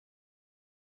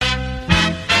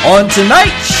On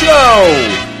tonight's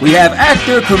show, we have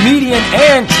actor, comedian,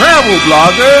 and travel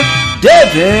blogger,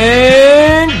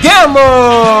 Devin Gammo.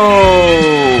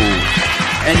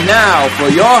 And now for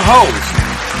your host,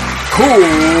 Cool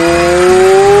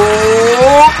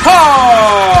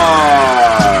Card.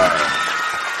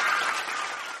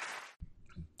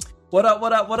 What up,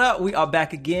 what up, what up? We are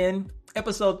back again.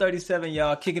 Episode 37,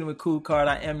 y'all. Kicking with Cool Card.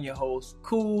 I am your host,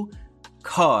 Cool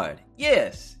Card.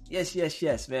 Yes,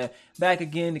 man. Back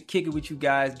again to kick it with you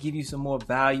guys, give you some more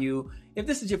value. If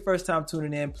this is your first time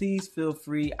tuning in, please feel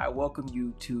free. I welcome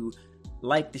you to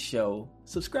like the show,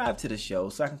 subscribe to the show,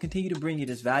 so I can continue to bring you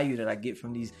this value that I get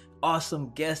from these awesome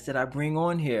guests that I bring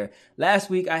on here. Last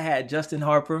week, I had Justin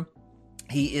Harper.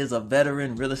 He is a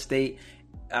veteran real estate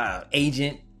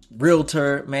agent,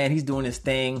 realtor. Man, he's doing his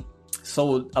thing.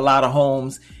 Sold a lot of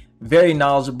homes. Very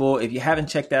knowledgeable. If you haven't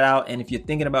checked that out, and if you're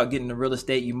thinking about getting into real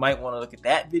estate, you might want to look at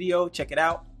that video. Check it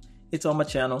out. It's on my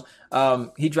channel.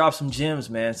 He dropped some gems,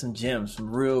 man. Some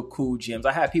real cool gems.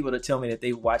 I had people that tell me that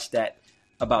they watched that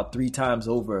about 3 times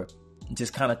over,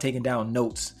 just kind of taking down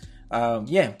notes.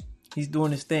 Yeah, he's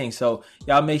doing his thing. So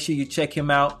y'all make sure you check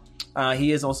him out.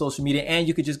 He is on social media, and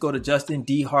you could just go to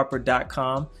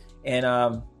justindharper.com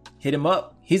and hit him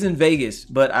up. He's in Vegas,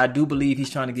 but I do believe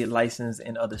he's trying to get licensed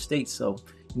in other states. So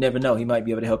you never know. He might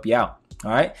be able to help you out.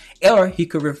 All right. Or he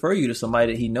could refer you to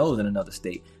somebody that he knows in another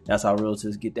state. That's how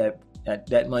realtors get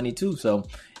that money too. So,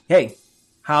 hey,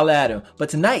 holla at him. But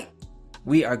tonight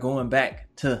we are going back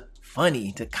to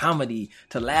funny, to comedy,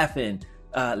 to laughing,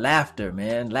 laughter,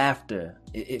 man. Laughter.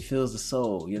 It fills the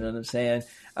soul. You know what I'm saying?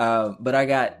 But I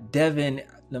got Devin.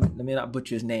 Let me not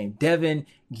butcher his name. Devin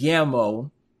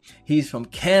Gammo. He's from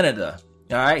Canada.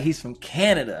 All right. He's from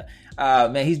Canada.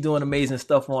 Man, he's doing amazing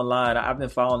stuff online. I've been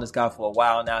following this guy for a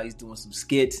while now. He's doing some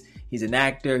skits. He's an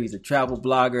actor. He's a travel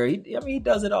blogger. He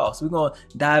does it all. So we're going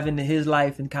to dive into his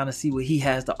life and kind of see what he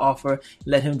has to offer.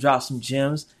 Let him drop some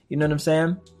gems. You know what I'm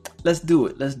saying? Let's do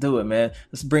it. Let's do it, man.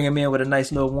 Let's bring him in with a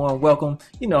nice little warm welcome.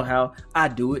 You know how I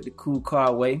do it, the Cool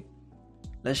Card way.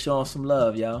 Let's show him some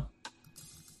love, y'all.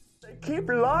 They keep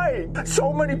lying.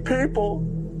 So many people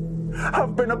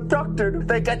have been abducted.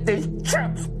 They get these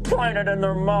chips planted in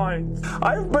their minds.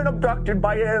 I've been abducted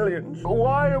by aliens.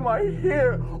 Why am I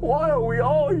here? Why are we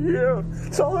all here?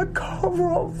 It's all a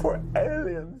cover-up for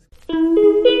aliens.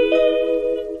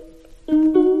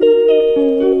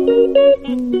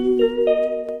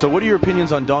 So what are your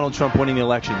opinions on Donald Trump winning the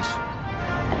elections?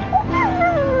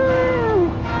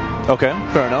 Okay,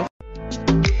 fair enough.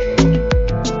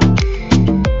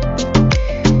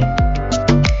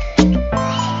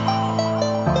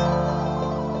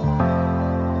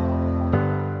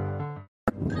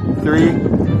 Three,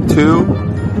 2,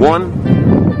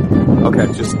 1. Okay,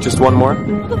 just one more.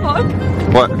 What the fuck?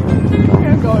 What? Okay,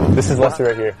 I'm going. This is Lester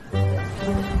right here.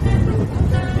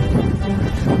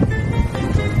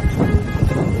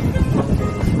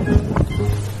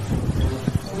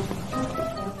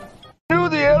 Knew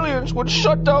the aliens would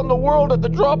shut down the world at the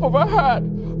drop of a hat.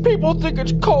 People think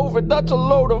it's COVID. That's a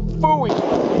load of phooey.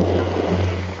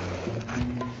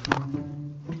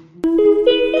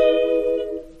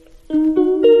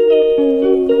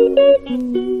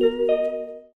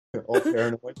 All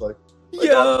paranoid, like,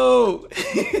 Yo!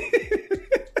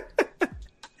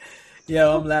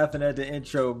 Yo, I'm laughing at the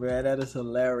intro, man. That is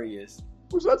hilarious.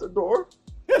 Was that the door?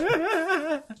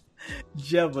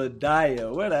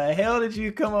 Jebediah. Where the hell did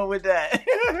you come up with that?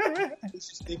 I was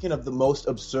just thinking of the most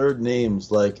absurd names,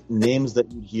 like names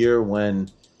that you'd hear when,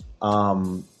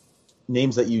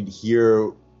 names that you'd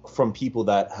hear from people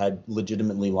that had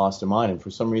legitimately lost their mind, and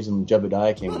for some reason,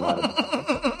 Jebediah came to mind.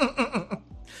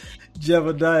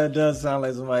 Jebediah does sound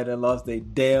like somebody that lost their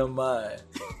damn mind.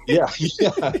 Yeah.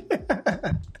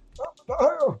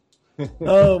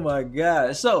 Oh my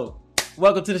God. So,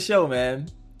 welcome to the show, man.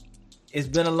 It's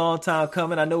been a long time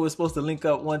coming. I know we were supposed to link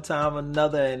up one time or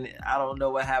another, and I don't know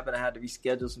what happened. I had to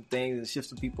reschedule some things and shift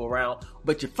some people around.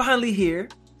 But you're finally here.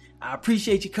 I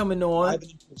appreciate you coming on.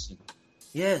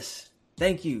 Yes.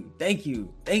 Thank you. Thanks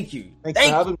for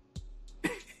having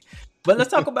me. But let's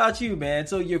talk about you, man.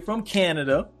 So you're from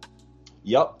Canada.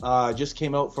 Yep. Just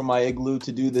came out from my igloo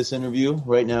to do this interview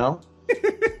right now.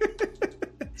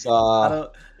 It's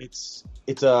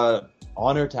a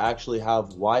honor to actually have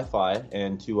Wi-Fi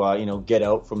and to get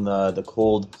out from the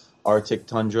cold Arctic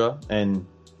tundra and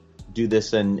do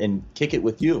this and kick it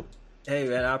with you. Hey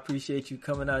man, I appreciate you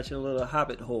coming out your little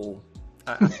hobbit hole.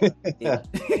 Yeah,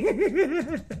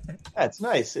 it's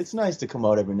nice. It's nice to come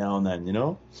out every now and then,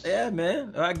 Yeah,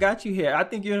 man. I got you here. I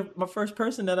think you're my first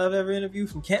person that I've ever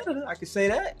interviewed from Canada. I could say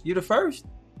that. You're the first.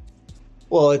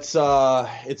 Well, it's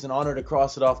an honor to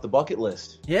cross it off the bucket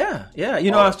list. Yeah.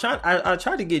 You know, I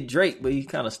tried to get Drake, but he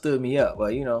kind of stood me up.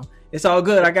 But you know, it's all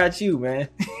good. I got you, man.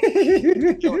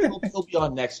 He'll be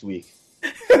on next week.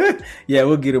 Yeah,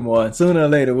 we'll get him on sooner or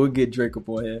later. We'll get Drake up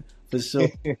on here for sure.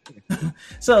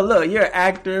 So look, you're an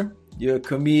actor, you're a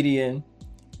comedian,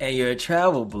 and you're a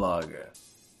travel blogger.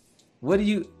 Where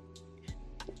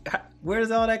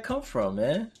does all that come from,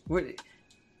 man? What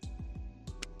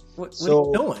are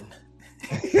you doing?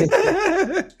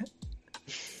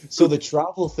 So the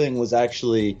travel thing was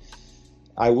actually,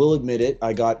 I will admit it,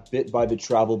 I got bit by the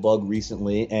travel bug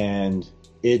recently, and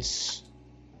it's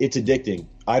addicting.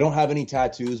 I don't have any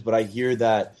tattoos, but I hear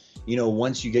that, you know,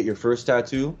 once you get your first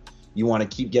tattoo, you want to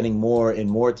keep getting more and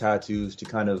more tattoos to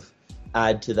kind of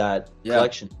add to that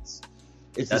collection.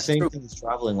 It's the same thing as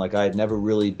traveling. Like, I had never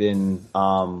really been,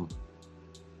 I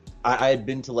had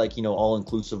been to, like, you know,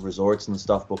 all-inclusive resorts and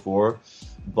stuff before,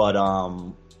 but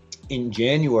in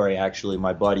January, actually,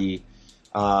 my buddy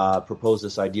proposed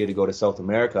this idea to go to South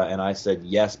America, and I said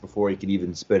yes before he could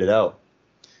even spit it out.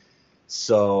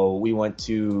 So we went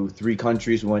to 3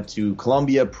 countries. We went to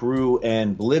Colombia, Peru,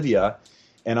 and Bolivia,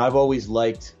 and I've always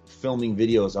liked filming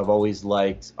videos. I've always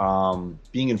liked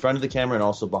being in front of the camera and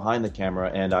also behind the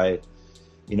camera, and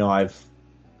I've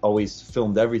always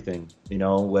filmed everything, you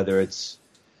know, whether it's,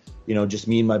 you know, just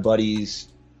me and my buddies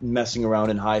messing around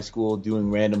in high school, doing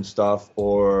random stuff,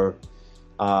 or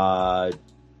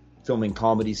filming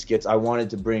comedy skits. I wanted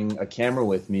to bring a camera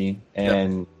with me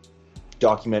and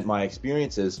document my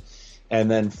experiences. And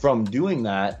then from doing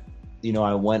that, you know,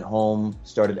 I went home,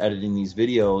 started editing these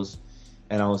videos,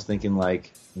 and I was thinking,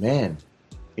 like, man,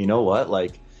 you know what?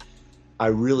 Like, I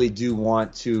really do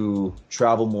want to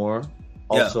travel more.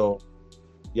 Also,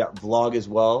 vlog as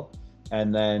well.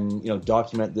 And then, you know,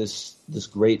 document this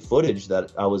great footage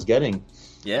that I was getting.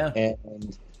 Yeah.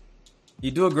 And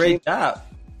you do a great job.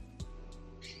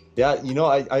 Yeah, you know,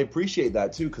 I appreciate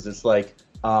that too, because it's like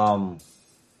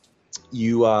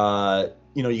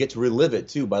you know, you get to relive it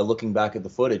too by looking back at the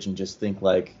footage and just think,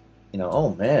 like, you know,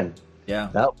 oh man,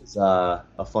 that was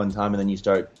a fun time. And then you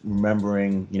start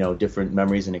remembering, you know, different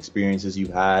memories and experiences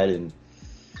you've had, and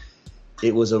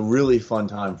it was a really fun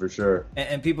time for sure.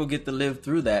 And people get to live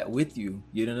through that with you.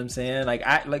 You know what I'm saying?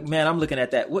 Man, I'm looking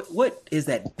at that. What is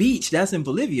that beach? That's in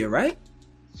Bolivia, right?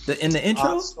 In the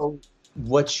intro. So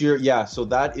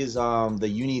that is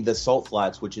the salt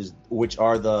flats, which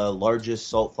are the largest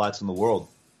salt flats in the world.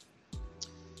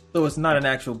 So it's not an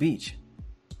actual beach.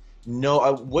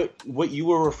 No, what you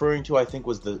were referring to, I think,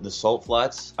 was the salt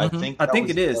flats. Mm-hmm. I think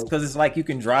it is, because it's like you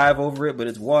can drive over it, but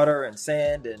it's water and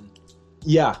sand and.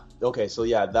 Yeah. Okay. So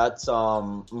yeah, that's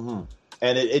and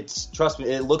it's trust me,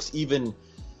 it looks even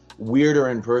weirder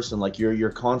in person. Like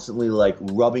you're constantly like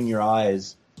rubbing your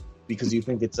eyes because you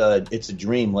think it's a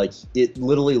dream. Like it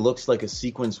literally looks like a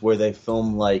sequence where they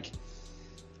film like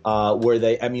where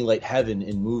they emulate heaven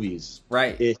in movies.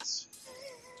 Right. Is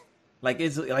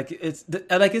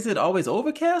it always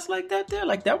overcast like that there?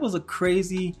 Like that was a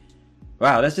crazy.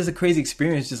 Wow, that's just a crazy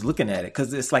experience just looking at it,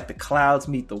 because it's like the clouds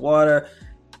meet the water.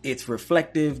 It's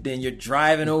reflective, then you're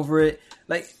driving over it.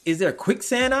 Like, is there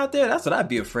quicksand out there? That's what I'd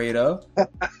be afraid of.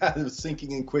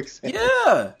 Sinking in quicksand.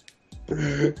 Yeah.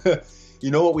 You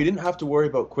know what? We didn't have to worry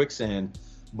about quicksand,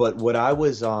 but what I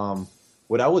was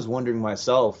wondering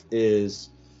myself is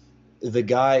the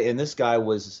guy, and this guy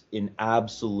was an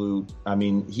absolute, I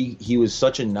mean, he was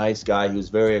such a nice guy. He was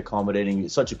very accommodating. He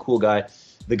was such a cool guy.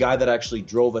 The guy that actually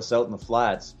drove us out in the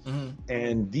flats. Mm-hmm.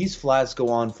 And these flats go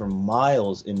on for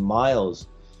miles and miles.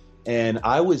 And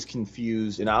I was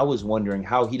confused, and I was wondering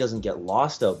how he doesn't get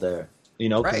lost out there, you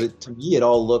know, because to me it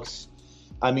all looks,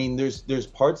 I mean, there's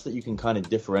parts that you can kind of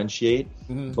differentiate,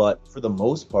 mm-hmm. but for the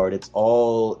most part, it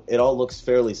all looks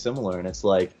fairly similar, and it's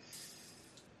like,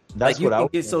 that's like what I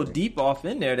would get so deep off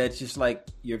in there that's just like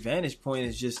your vantage point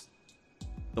is just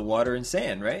the water and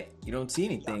sand, right? You don't see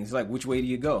anything. Yeah. It's like, which way do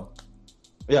you go?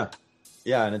 Yeah,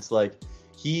 and it's like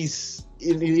he's,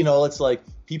 you know, it's like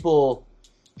people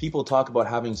talk about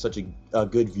having such a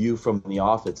good view from the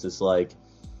office. It's like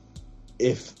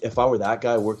if I were that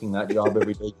guy working that job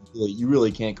every day, you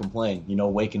really can't complain. You know,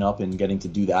 waking up and getting to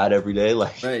do that every day,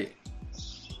 like right.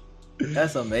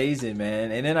 That's amazing,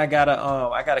 man. And then I got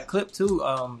a clip too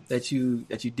that you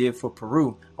did for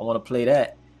Peru. I want to play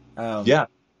that. Yeah,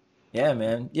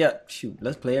 man. Yeah, shoot,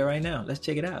 let's play it right now. Let's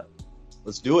check it out.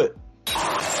 Let's do it.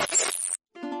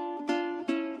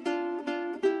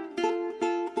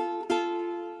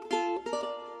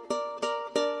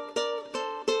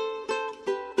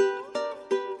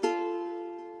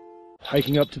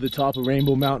 Hiking up to the top of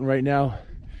Rainbow Mountain right now,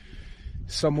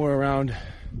 somewhere around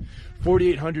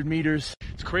 4,800 meters.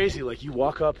 crazy. Like, you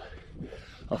walk up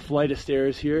a flight of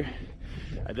stairs here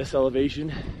at this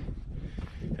elevation,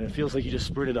 and it feels like you just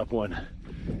sprinted up one.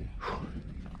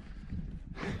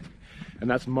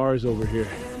 And that's Mars over here.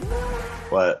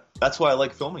 But that's why I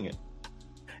like filming it.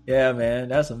 Yeah, man,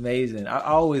 that's amazing. I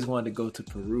always wanted to go to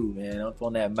Peru, man, up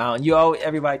on that mountain.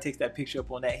 Everybody takes that picture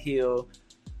up on that hill,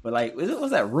 but like,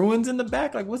 was that ruins in the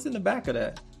back? Like, what's in the back of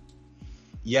that?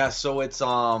 Yeah, so it's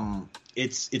Machu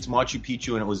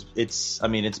Picchu, and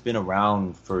it's been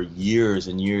around for years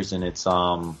and years, and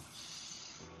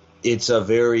it's a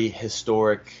very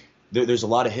historic. There's a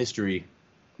lot of history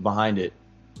behind it,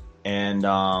 and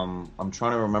I'm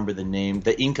trying to remember the name.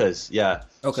 The Incas, yeah.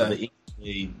 Okay. So the Incas,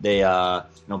 they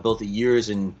built it years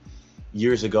and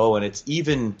years ago, and it's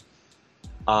even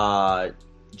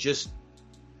just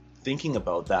thinking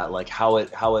about that, like how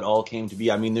it all came to be.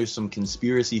 I mean, there's some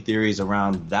conspiracy theories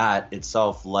around that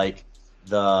itself, like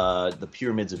the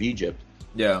pyramids of Egypt.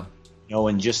 Yeah.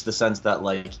 And just the sense that,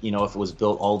 like, if it was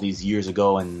built all these years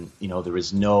ago and there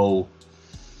was no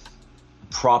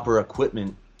proper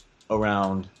equipment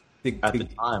around at the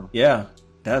time. Yeah,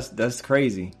 that's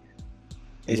crazy.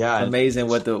 It's amazing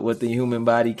what the human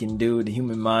body can do, the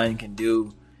human mind can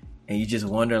do, and you just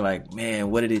wonder, like,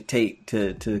 man, what did it take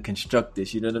to construct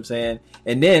this? You know what I'm saying?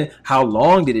 And then how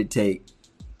long did it take?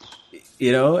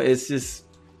 It's just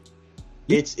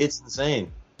it's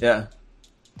insane. Yeah,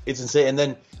 it's insane. And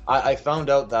then I found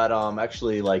out that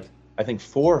actually, like, I think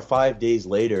 4 or 5 days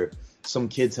later, some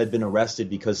kids had been arrested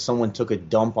because someone took a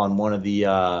dump on one of the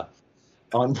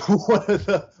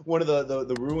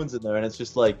ruins in there, and it's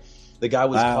just like the guy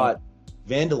was caught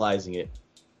vandalizing it,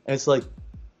 and it's like,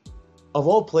 of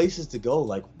all places to go,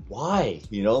 like, why?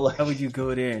 Like, how would you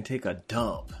go there and take a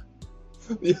dump?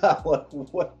 Yeah, like,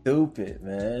 what? Stupid,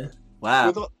 man.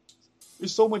 Wow.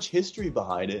 There's so much history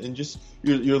behind it, and just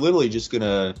you're literally just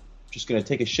gonna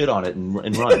take a shit on it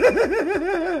and run.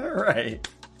 Right.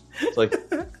 It's like,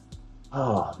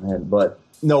 oh man, but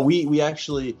no, we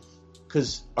actually,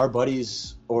 because our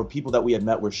buddies or people that we had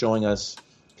met were showing us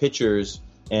pictures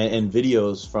and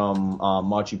videos from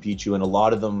Machu Picchu, and a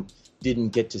lot of them didn't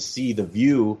get to see the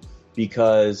view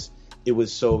because it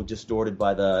was so distorted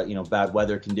by the bad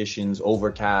weather conditions,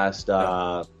 overcast,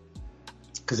 because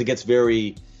it gets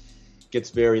very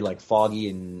like foggy,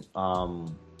 and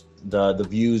the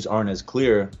views aren't as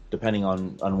clear depending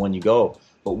on when you go.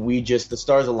 But the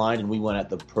stars aligned, and we went at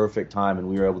the perfect time, and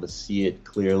we were able to see it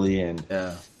clearly, and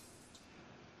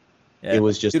it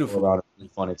was just beautiful. a really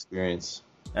fun experience.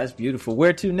 That's beautiful.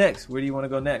 Where to next? Where do you want to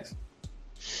go next?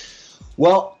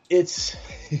 Well, it's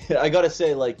I gotta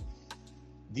say, like,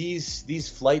 these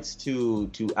flights to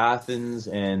Athens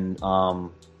and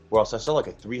where else? I saw like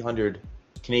a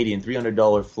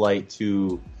 $300 flight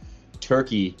to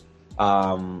Turkey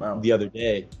the other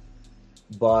day,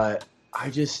 but I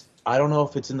don't know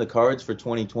if it's in the cards for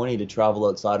 2020 to travel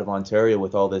outside of Ontario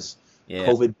with all this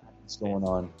COVID that's going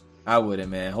on. I wouldn't,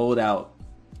 man. Hold out.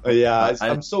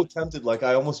 I'm so tempted. Like,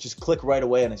 I almost just click right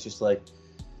away, and it's just like,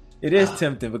 it is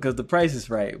tempting because the price is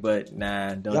right, but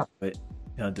nah, do it.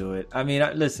 Don't do it. I mean,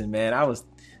 listen, man, I was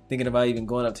thinking about even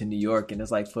going up to New York, and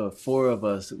it's like, for 4 of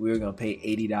us, we were going to pay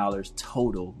 $80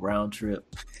 total round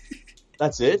trip.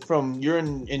 That's it? You're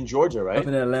in Georgia, right? Up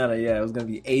in Atlanta, yeah. It was going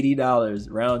to be $80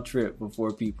 round trip for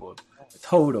 4 people.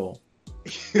 Total.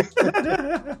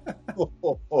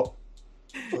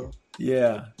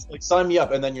 Yeah. It's like, sign me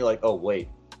up, and then you're like, oh, wait.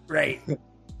 Right. So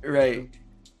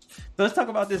let's talk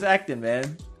about this acting,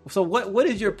 man. So what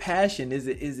is your passion? Is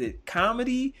it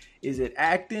comedy? Is it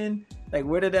acting? Like,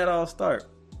 where did that all start?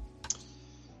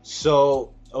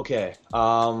 So, okay.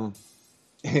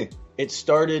 It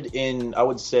started in, I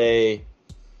would say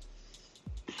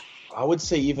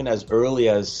even as early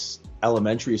as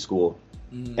elementary school.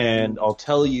 Mm-hmm. And I'll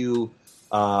tell you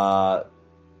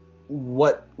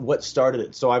what started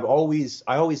it. So I always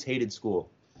hated school.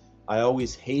 I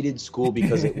always hated school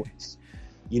because it was,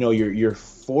 you're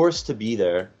forced to be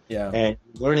there, and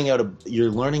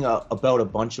you're learning about a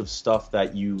bunch of stuff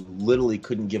that you literally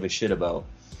couldn't give a shit about.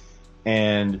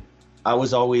 And I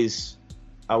was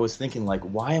thinking, like,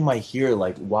 why am I here?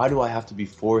 Like, why do I have to be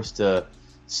forced to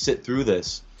sit through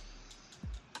this?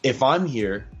 If I'm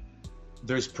here,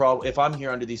 if I'm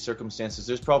here under these circumstances,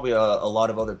 there's probably a lot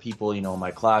of other people, in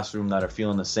my classroom that are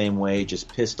feeling the same way,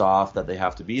 just pissed off that they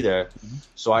have to be there. Mm-hmm.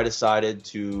 So I decided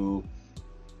to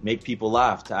make people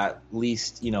laugh, to at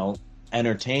least,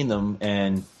 entertain them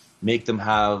and make them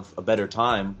have a better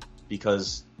time,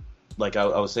 because, like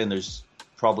I was saying, there's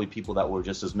probably people that were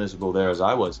just as miserable there as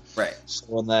I was. Right.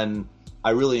 So, and then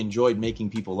I really enjoyed making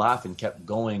people laugh and kept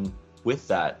going with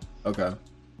that. Okay.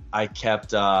 I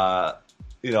kept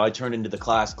I turned into the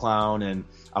class clown, and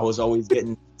I was always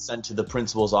getting sent to the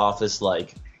principal's office.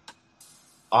 Like,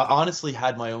 I honestly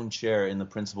had my own chair in the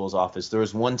principal's office. There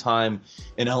was one time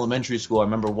in elementary school, I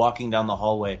remember walking down the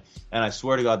hallway, and I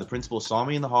swear to God, the principal saw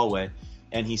me in the hallway,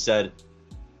 and he said,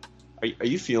 Are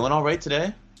you feeling all right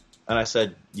today? And I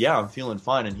said, yeah, I'm feeling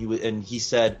fine. And he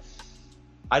said,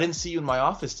 I didn't see you in my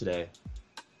office today.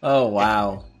 Oh,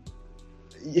 wow.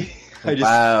 I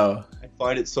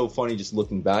find it so funny just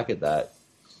looking back at that.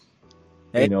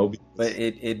 Hey, but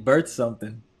it birthed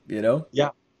something, Yeah.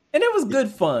 And it was good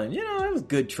fun. It was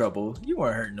good trouble. You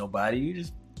weren't hurting nobody. You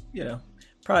just,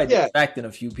 probably distracting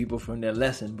a few people from their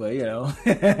lesson. But,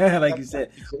 like you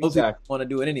said, most people want to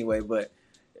do it anyway. But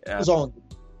it was all.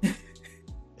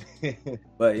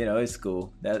 But it's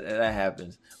cool. That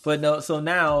happens. But no, so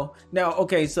now,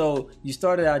 okay. So you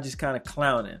started out just kind of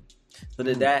clowning. So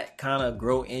did that kind of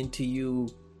grow into you?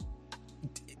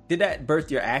 Did that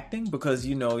birth your acting? Because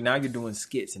now you're doing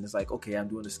skits, and it's like, okay, I'm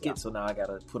doing a skit, so now I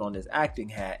gotta put on this acting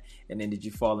hat. And then did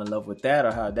you fall in love with that,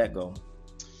 or how'd that go?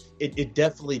 It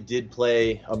definitely did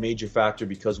play a major factor,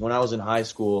 because when I was in high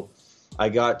school, I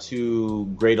got to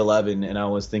grade 11, and I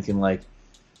was thinking like,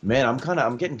 man,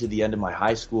 I'm getting to the end of my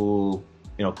high school,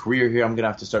 career here. I'm gonna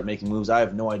have to start making moves. I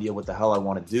have no idea what the hell I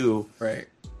want to do. Right.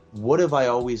 What have I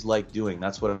always liked doing?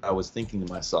 That's what I was thinking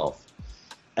to myself.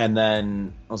 And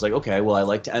then I was like, okay, well, I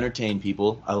like to entertain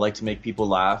people. I like to make people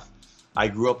laugh. I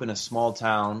grew up in a small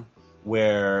town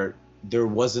where there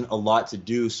wasn't a lot to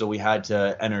do, so we had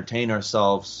to entertain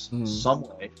ourselves some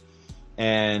way.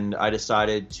 And I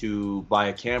decided to buy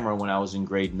a camera when I was in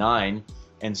grade 9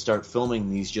 and start filming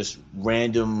these just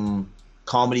random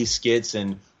comedy skits.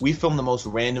 And we filmed the most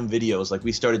random videos. Like,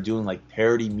 we started doing like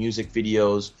parody music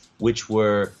videos, which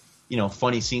were,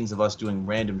 funny scenes of us doing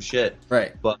random shit.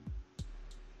 Right. But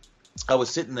I was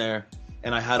sitting there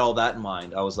and I had all that in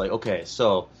mind. I was like, okay,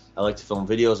 so I like to film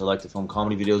videos. I like to film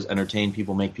comedy videos, entertain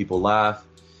people, make people laugh.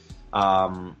 So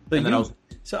I'm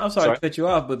sorry to cut you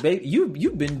off, but babe,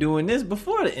 you've been doing this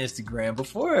before the Instagram,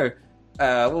 before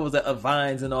what was that,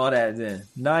 Vines and all that then.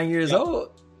 9 years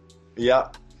old? Yeah.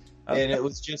 Okay. And it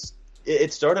was just,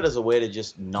 it started as a way to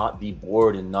just not be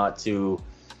bored and not to,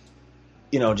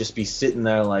 just be sitting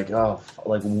there like, bored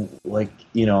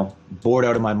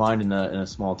out of my mind in a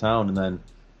small town. And then,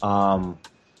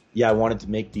 I wanted to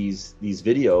make these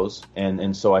videos.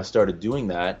 And so I started doing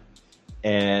that,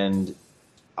 and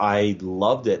I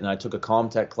loved it. And I took a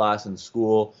Comtech class in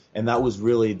school, and that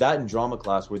and drama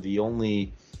class were the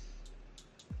only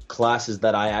classes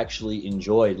that I actually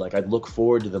enjoyed. Like, I'd look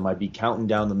forward to them. I'd be counting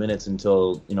down the minutes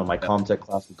until, my Comtech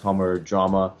class would come, or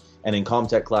drama. And in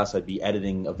Comtech class, I'd be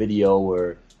editing a video,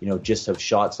 or, just have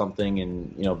shot something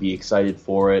and, be excited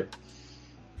for it.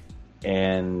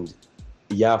 And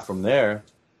from there,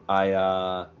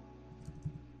 I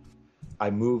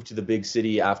moved to the big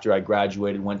city after I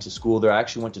graduated, went to school there. I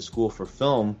actually went to school for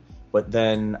film, but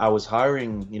then I was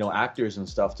hiring, actors and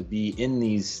stuff to be in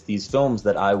these films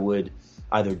that I would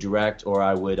either direct, or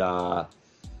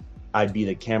I'd be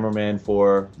the cameraman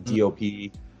for, DOP,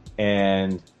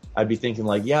 and I'd be thinking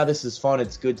like, yeah, this is fun.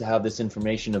 It's good to have this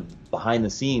information of behind the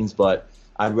scenes, but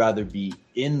I'd rather be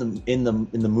in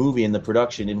the movie, in the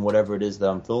production, in whatever it is that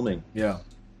I'm filming. Yeah.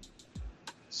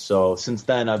 So since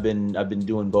then, I've been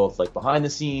doing both, like behind the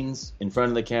scenes, in front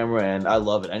of the camera, and I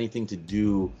love it. Anything to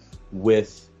do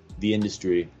with the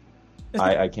industry,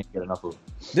 I can't get enough of.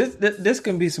 This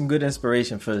can be some good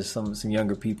inspiration for some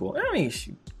younger people. I mean,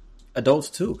 adults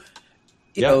too.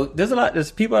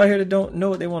 There's people out here that don't know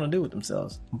what they want to do with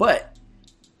themselves, but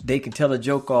they can tell a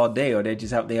joke all day, or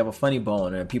they have a funny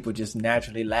bone, and people just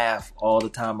naturally laugh all the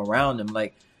time around them.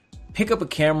 Like, pick up a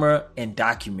camera and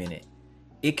document it.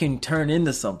 It can turn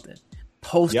into something.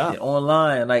 Post it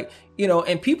online,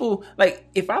 and people, like,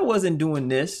 if I wasn't doing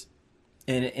this,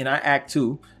 and I act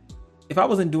too. If I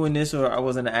wasn't doing this, or I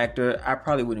wasn't an actor, I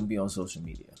probably wouldn't be on social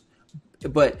media.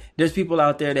 But there's people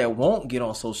out there that won't get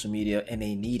on social media, and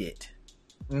they need it.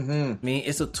 I mean,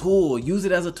 it's a tool. Use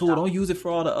it as a tool. Don't use it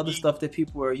for all the other stuff that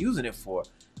people are using it for.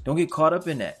 Don't get caught up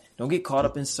in that. Don't get caught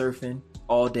up in surfing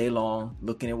all day long,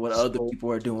 looking at what other people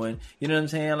are doing. You know what I'm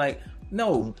saying? Like,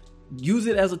 no, use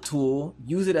it as a tool.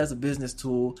 Use it as a business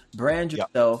tool. Brand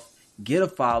yourself. Get a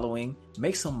following.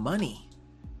 Make some money.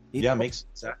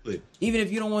 Exactly. Even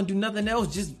if you don't want to do nothing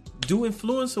else, just do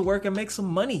influencer work and make some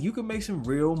money. You can make some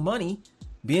real money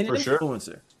being an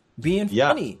influencer, being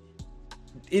funny.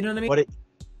 You know what I mean?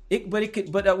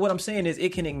 But what I'm saying is,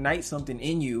 it can ignite something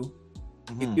in you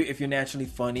if you're naturally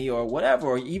funny or whatever,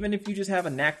 or even if you just have a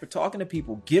knack for talking to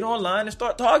people. Get online and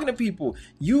start talking to people.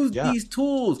 Use these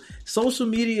tools. Social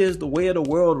media is the way of the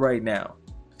world right now.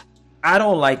 I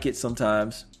don't like it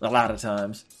sometimes, a lot of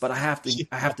times, but I have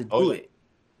to do it.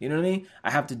 You know what I mean?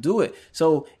 I have to do it.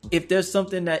 So if there's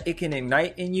something that it can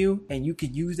ignite in you and you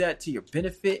can use that to your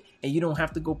benefit and you don't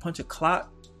have to go punch a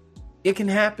clock, it can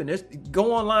happen.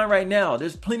 Go online right now.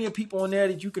 There's plenty of people on there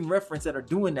that you can reference that are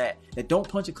doing that don't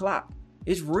punch a clock.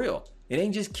 It's real. It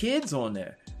ain't just kids on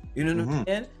there. You know what I'm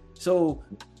saying? So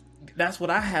that's what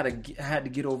I had to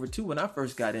get over too when I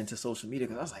first got into social media,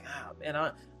 because I was like,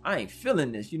 man, I ain't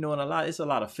feeling this, and it's a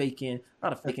lot of faking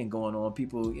going on.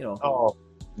 People, Oh,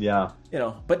 yeah.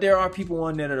 But there are people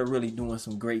on there that are really doing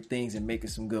some great things and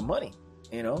making some good money.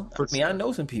 I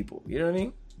know some people. You know what I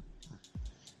mean?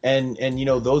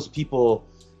 And those people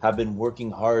have been working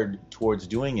hard towards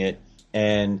doing it,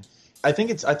 and I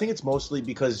think it's mostly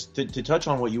because to touch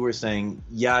on what you were saying,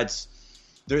 it's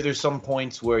there's some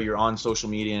points where you're on social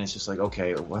media and it's just like,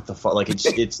 okay, what the fuck? Like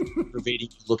it's pervading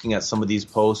you looking at some of these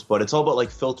posts, but it's all about like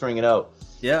filtering it out.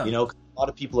 Yeah. A lot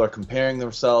of people are comparing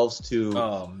themselves to,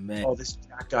 oh man, this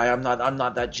jack guy, I'm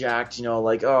not that jacked,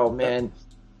 like, oh man.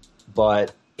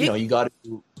 But you got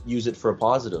to use it for a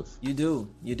positive. You do.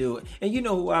 And you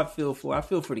know who I feel for? I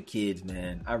feel for the kids,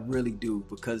 man. I really do,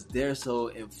 because they're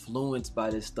so influenced by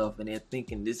this stuff and they're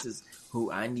thinking, this is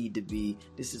who I need to be.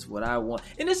 This is what I want.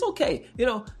 And it's okay.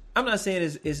 I'm not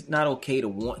saying it's not okay to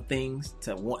want things,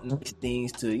 to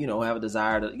have a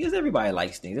desire to, because everybody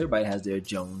likes things. Everybody has their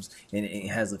Jones and it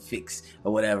has a fix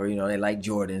or whatever. They like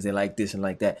Jordans, they like this and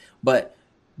like that. But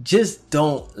just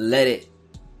don't let it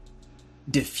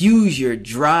diffuse your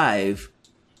drive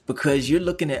because you're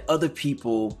looking at other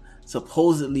people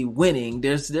supposedly winning.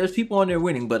 There's people on there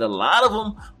winning, but a lot of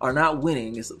them are not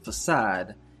winning. It's a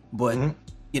facade. But,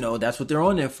 that's what they're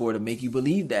on there for, to make you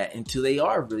believe that until they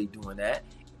are really doing that.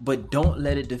 But don't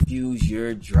let it diffuse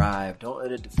your drive. Don't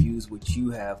let it diffuse what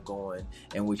you have going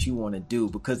and what you want to do,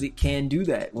 because it can do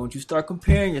that. Once you start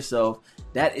comparing yourself,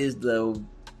 that is the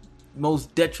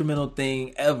most detrimental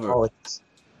thing ever. Oh,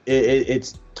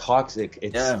 it's toxic.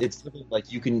 It's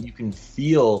like you can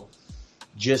feel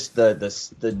just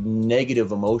the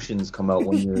negative emotions come out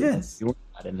when you're doing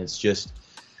that, and it's just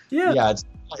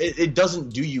it doesn't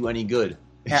do you any good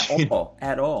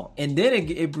at all. And then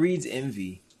it breeds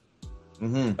envy.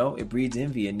 It breeds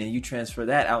envy, and then you transfer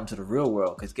that out into the real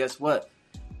world, because guess what?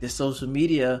 This social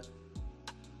media,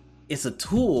 it's a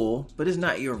tool, but it's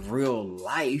not your real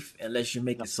life unless you're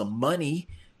making some money.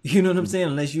 You know what I'm saying?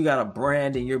 Unless you got a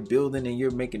brand and you're building and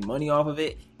you're making money off of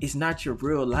it, it's not your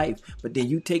real life. But then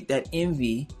you take that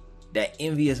envious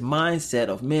mindset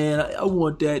of, man, I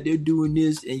want that, they're doing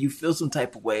this, and you feel some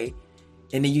type of way.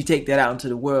 And then you take that out into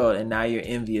the world, and now you're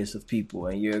envious of people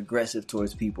and you're aggressive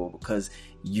towards people because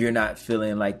you're not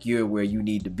feeling like you're where you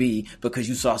need to be, because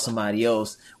you saw somebody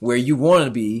else where you want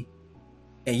to be,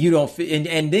 and you don't feel,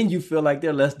 and then you feel like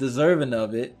they're less deserving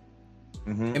of it.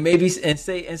 And maybe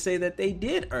say that they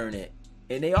did earn it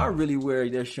and they are really where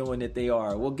they're showing that they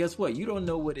are. Well, guess what? You don't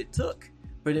know what it took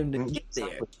for them to get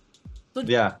there. So,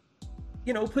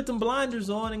 put them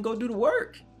blinders on and go do the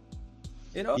work.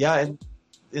 Yeah,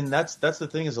 and that's the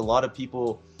thing, is a lot of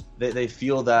people they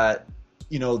feel that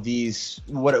you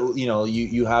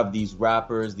have these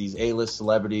rappers, these A-list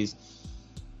celebrities,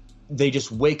 they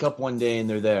just wake up one day and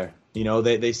they're there.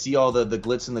 They see all the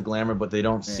glitz and the glamour, but they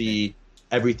don't see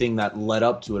everything that led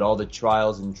up to it, all the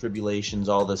trials and tribulations,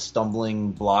 all the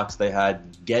stumbling blocks they had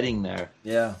getting there.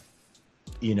 Yeah.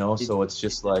 So it's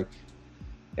just like,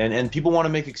 and people want to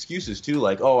make excuses too,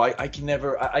 like, oh, I could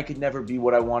never be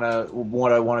what I want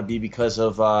to be because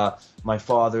of my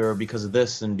father, or because of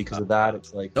this and because of that.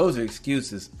 It's like, those are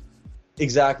excuses.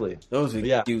 Exactly. Those are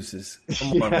excuses.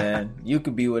 Come on, man. You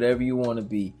can be whatever you want to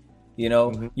be. You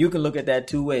can look at that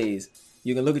two ways.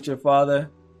 You can look at your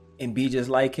father and be just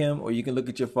like him, or you can look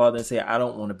at your father and say, I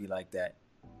don't want to be like that,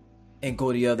 and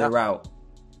go the other route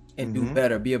and do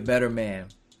better, be a better man.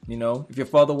 If your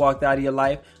father walked out of your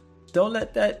life, don't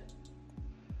let that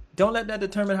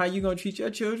determine how you're going to treat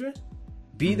your children.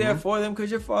 Be there for them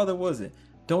because your father wasn't.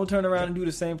 Don't turn around and do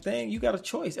the same thing. You got a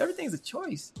choice. Everything's a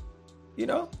choice.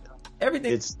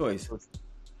 Everything's a choice.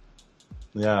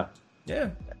 Yeah.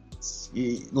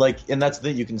 And that's the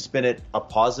thing. You can spin it a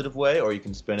positive way, or you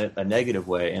can spin it a negative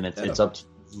way, and it's up to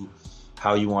you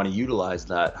how you want to utilize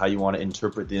that, how you want to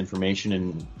interpret the information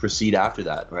and proceed after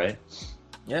that, right?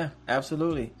 Yeah,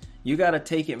 absolutely. You got to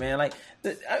take it, man. Like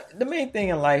the main thing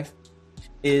in life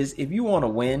is, if you want to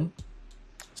win,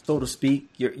 so to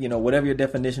speak, whatever your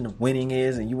definition of winning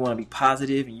is, and you want to be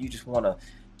positive, and you just want to,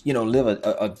 live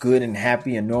a good and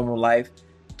happy and normal life,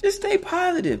 just stay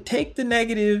positive. Take the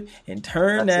negative and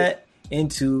turn that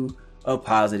into a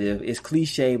positive. It's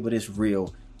cliche, but it's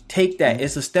real. Take that.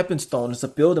 It's a stepping stone. It's a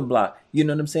building block. You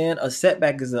know what I'm saying? A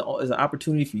setback is an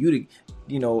opportunity for you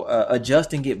to,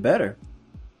 adjust and get better.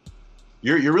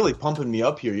 You're really pumping me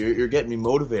up here. You're getting me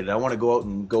motivated. I want to go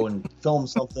and film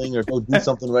something or go do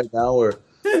something right now or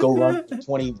go run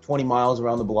 20 miles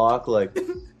around the block. Like,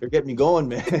 you're getting me going,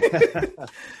 man.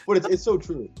 But it's so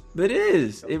true. But it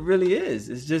is. It really is.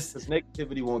 It's just this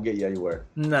negativity won't get you anywhere.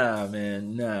 Nah,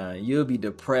 man. Nah. You'll be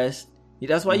depressed.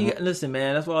 That's why listen,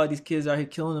 man. That's why all these kids out here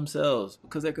killing themselves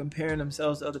because they're comparing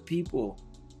themselves to other people.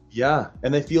 Yeah,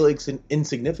 and they feel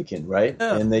insignificant, right?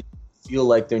 Yeah. And they feel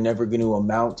like they're never going to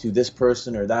amount to this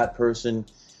person or that person,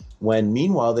 when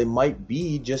meanwhile they might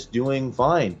be just doing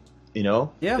fine. You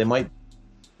know? Yeah. They might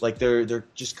they're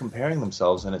just comparing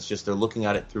themselves, and it's just they're looking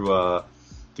at it through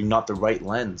not the right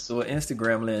lens. So an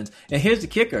Instagram lens. And here's the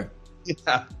kicker.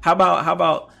 Yeah. How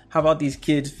about these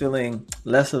kids feeling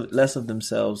less of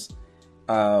themselves?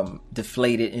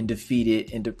 Deflated and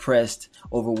defeated and depressed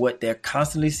over what they're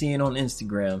constantly seeing on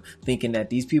Instagram, thinking that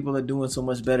these people are doing so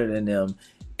much better than them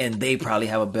and they probably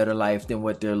have a better life than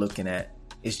what they're looking at.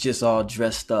 It's just all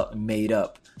dressed up and made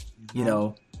up, you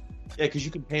know? Yeah, because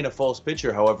you can paint a false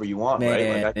picture however you want,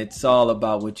 Man, right? it's all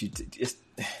about what you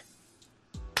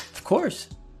of course.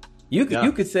 You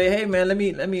could say, hey man, let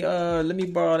me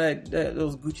borrow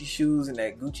those Gucci shoes and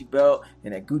that Gucci belt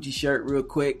and that Gucci shirt real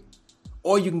quick.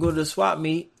 Or you can go to the swap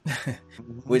meet,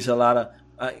 which a lot of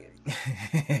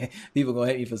people gonna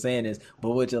hate me for saying this, but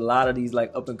which a lot of these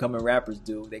like up and coming rappers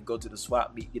do. They go to the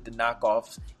swap meet, get the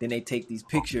knockoffs, then they take these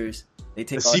pictures. They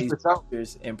take all these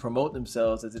pictures and promote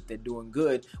themselves as if they're doing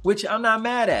good, which I'm not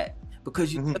mad at,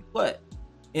 because you know what?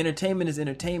 Entertainment is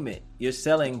entertainment. You're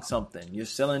selling something. You're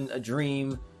selling a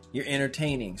dream. You're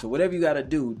entertaining. So whatever you got to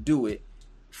do it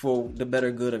for the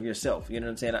better good of yourself. You know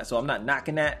what I'm saying? So I'm not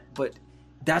knocking that, but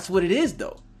that's what it is,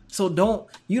 though. So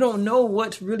you don't know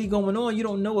what's really going on. You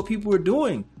don't know what people are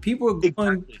doing. People are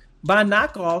going buy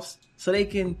knockoffs so they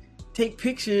can take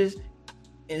pictures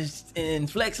and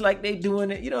flex like they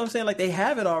doing it. You know what I'm saying? Like they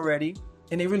have it already,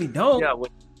 and they really don't.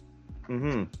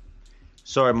 Yeah.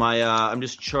 Sorry,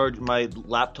 my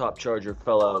laptop charger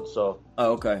fell out. So.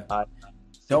 Oh, okay.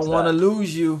 Don't want to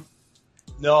lose you.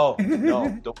 No.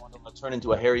 Don't want to turn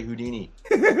into a Harry Houdini.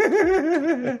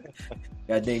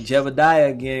 Goddamn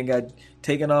Jebediah again got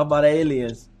taken off by the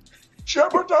aliens.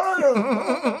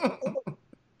 Jebediah!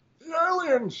 The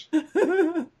aliens!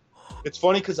 It's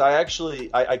funny because I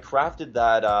crafted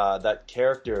that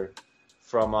character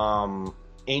from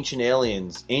Ancient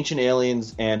Aliens,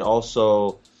 and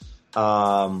also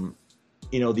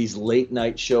these late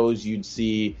night shows you'd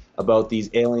see about these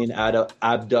alien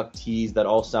abductees that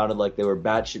all sounded like they were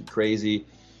batshit crazy.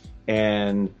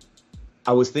 And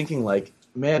I was thinking, like,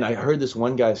 man, I heard this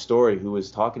one guy's story who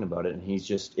was talking about it, and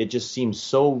it just seemed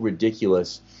so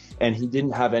ridiculous, and he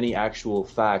didn't have any actual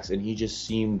facts, and he just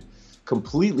seemed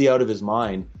completely out of his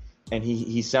mind, and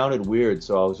he sounded weird.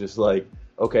 So I was just like,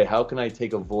 okay, how can I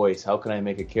take a voice? How can I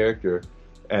make a character?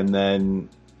 And then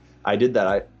I did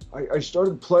that. I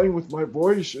started playing with my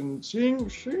voice and seeing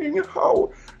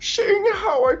how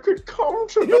I could come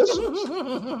to this.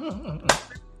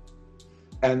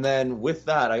 And then with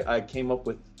that, I came up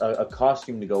with a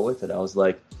costume to go with it. I was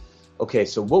like, okay,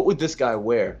 so what would this guy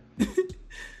wear?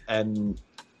 And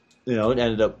it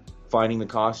ended up finding the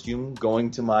costume, going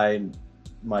to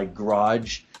my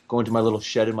garage, going to my little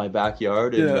shed in my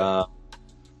backyard, and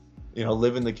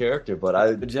living the character. But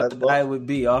I would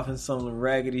be off in some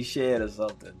raggedy shed or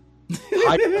something.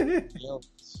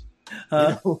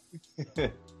 Huh?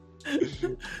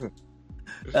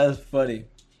 That's funny.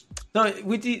 So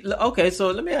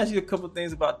let me ask you a couple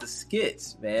things about the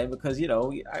skits, man, because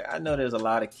I know there's a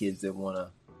lot of kids that want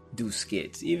to do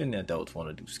skits. Even adults want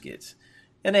to do skits,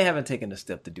 and they haven't taken the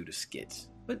step to do the skits.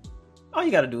 But all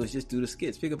you got to do is just do the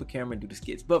skits. Pick up a camera and do the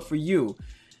skits. But for you,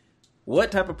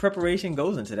 what type of preparation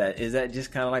goes into that? Is that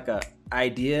just kind of like a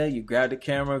idea? You grab the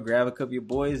camera, grab a couple of your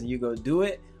boys, and you go do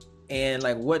it? And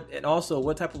also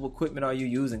what type of equipment are you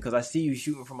using? Because I see you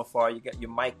shooting from afar. You're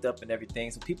mic'd up and everything.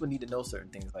 So people need to know certain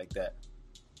things like that.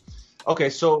 Okay,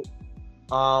 so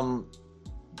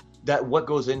that what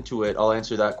goes into it? I'll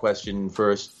answer that question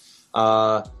first.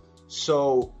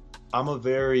 So I'm a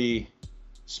very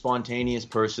spontaneous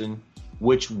person,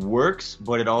 which works,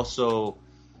 but it also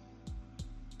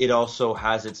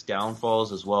has its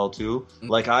downfalls as well too. Mm-hmm.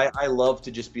 Like I love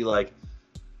to just be like,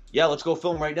 yeah, let's go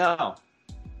film right now.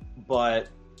 But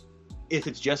if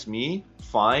it's just me,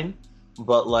 fine.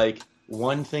 But like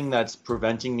one thing that's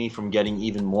preventing me from getting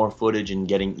even more footage and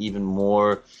getting even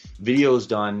more videos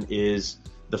done is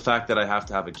the fact that I have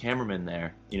to have a cameraman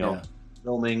there,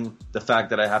 filming, the fact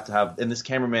that I have to have, and this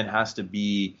cameraman has to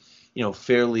be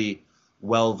fairly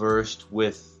well versed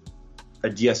with a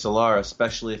DSLR,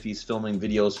 especially if he's filming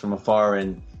videos from afar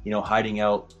and hiding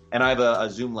out. And I have a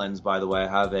zoom lens, by the way. I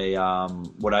have a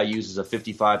what I use is a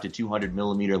 55 to 200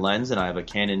 millimeter lens, and I have a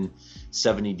Canon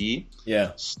 70D.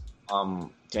 Yeah. To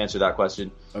answer that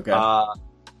question. Okay.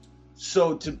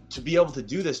 So to be able to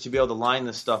do this, to be able to line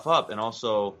this stuff up, and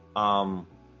also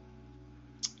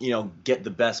get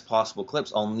the best possible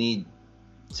clips, I'll need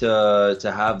to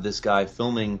have this guy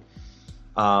filming,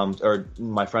 or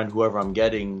my friend, whoever I'm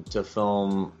getting, to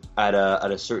film at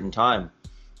a certain time.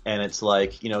 And it's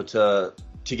like,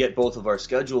 to get both of our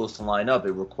schedules to line up,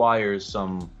 it requires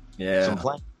some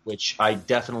planning, which I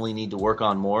definitely need to work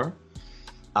on more.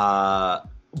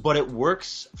 But it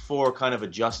works for kind of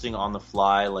adjusting on the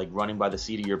fly, like running by the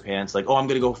seat of your pants, like, oh, I'm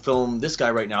going to go film this guy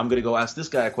right now. I'm going to go ask this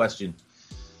guy a question.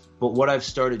 But what I've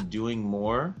started doing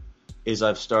more is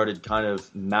I've started kind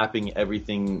of mapping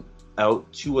everything out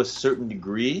to a certain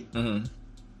degree. Mm-hmm.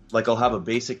 Like, I'll have a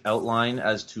basic outline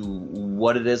as to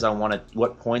what it is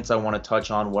what points I want to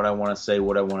touch on, what I want to say,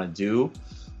 what I want to do.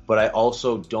 But I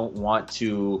also don't want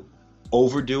to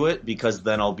overdo it, because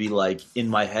then I'll be like in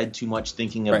my head too much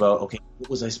thinking about, okay, what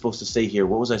was I supposed to say here?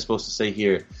 What was I supposed to say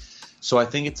here? So I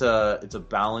think it's a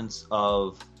balance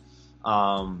of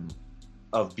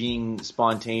being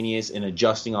spontaneous and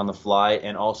adjusting on the fly,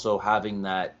 and also having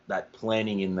that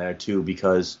planning in there too,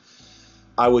 because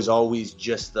I was always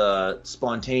just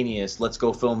spontaneous. Let's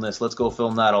go film this. Let's go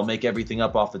film that. I'll make everything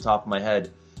up off the top of my head.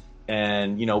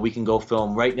 And, we can go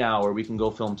film right now, or we can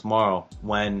go film tomorrow,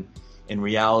 when in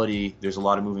reality, there's a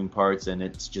lot of moving parts, and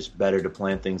it's just better to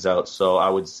plan things out. So I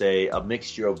would say a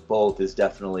mixture of both is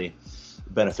definitely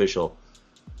beneficial.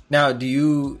 Now, do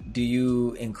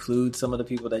you include some of the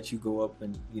people that you go up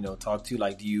and, talk to?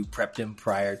 Like, do you prep them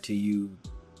prior to you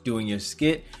doing your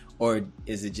skit, or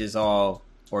is it just all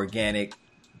organic?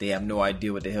 They have no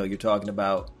idea what the hell you're talking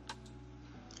about.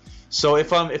 So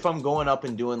if I'm going up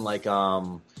and doing like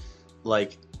a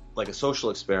social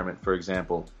experiment, for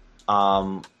example,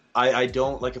 I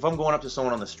don't, like, if I'm going up to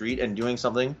someone on the street and doing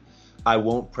something, I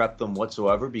won't prep them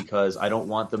whatsoever, because I don't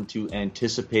want them to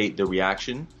anticipate the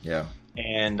reaction. Yeah.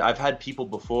 And I've had people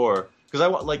before,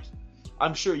 because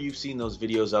I'm sure you've seen those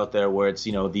videos out there where it's,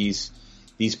 these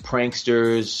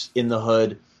pranksters in the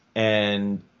hood,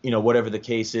 and, whatever the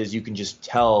case is, you can just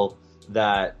tell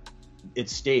that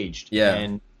it's staged. Yeah.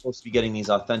 And you're supposed to be getting these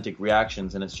authentic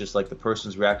reactions, and it's just like the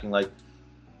person's reacting like,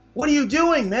 what are you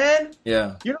doing, man?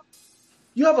 Yeah.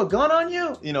 You have a gun on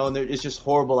you? And it's just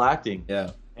horrible acting.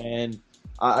 Yeah. And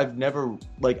I've never,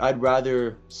 I'd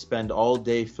rather spend all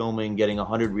day filming, getting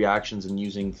 100 reactions, and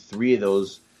using 3 of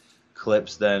those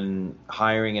clips than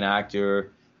hiring an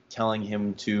actor, telling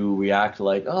him to react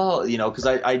like, oh, because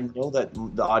I know that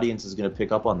the audience is going to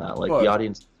pick up on that. Like, the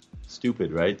audience is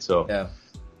stupid, right? So yeah.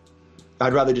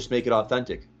 I'd rather just make it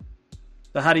authentic.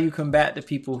 So how do you combat the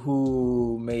people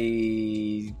who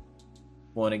may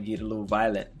want to get a little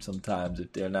violent sometimes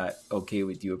if they're not okay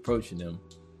with you approaching them?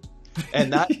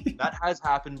 And that has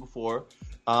happened before.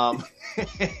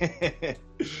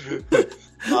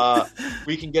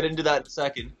 We can get into that in a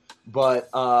second, but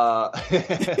I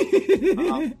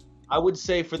would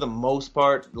say for the most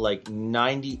part, like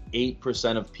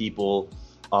 98% of people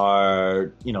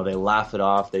are, they laugh it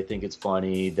off. They think it's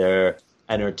funny. They're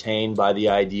entertained by the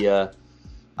idea.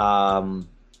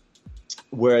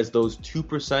 Whereas those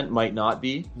 2% might not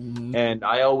be. Mm-hmm. And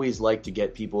I always like to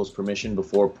get people's permission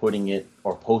before putting it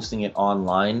or posting it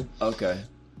online. Okay.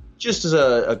 Just as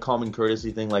a common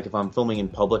courtesy thing, like if I'm filming in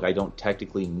public, I don't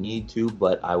technically need to,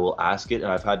 but I will ask it.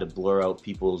 And I've had to blur out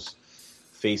people's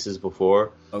faces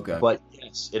before. Okay. But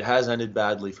yes, it has ended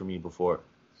badly for me before.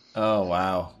 Oh,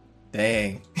 wow.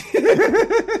 Dang.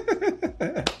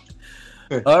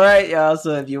 All right, y'all.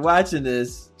 So if you're watching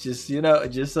this, just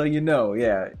so you know,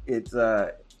 yeah, it's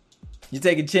you're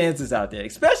taking chances out there,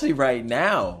 especially right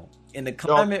now in the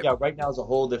climate. Yeah, right now is a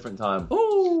whole different time.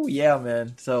 Oh, yeah,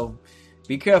 man. So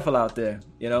be careful out there,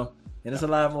 and there's a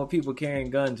lot more people carrying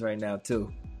guns right now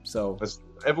too. So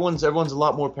everyone's a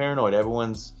lot more paranoid.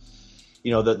 Everyone's,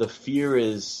 the fear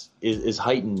is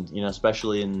heightened,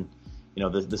 especially in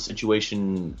the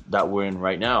situation that we're in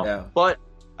right now. Yeah. But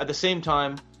at the same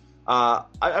time,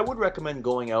 I would recommend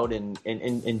going out and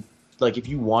like, if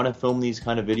you want to film these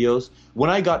kind of videos.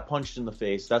 When I got punched in the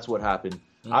face, that's what happened.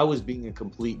 Mm-hmm. I was being a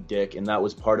complete dick, and that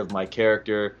was part of my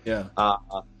character. Yeah.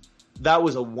 That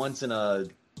was a once in a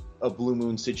blue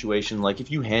moon situation. Like,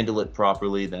 if you handle it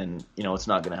properly, then it's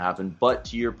not going to happen. But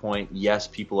to your point, yes,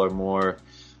 people are more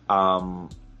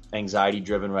anxiety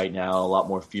driven right now, a lot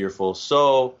more fearful.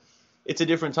 So it's a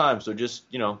different time. So just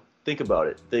think about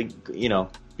it.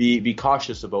 Be be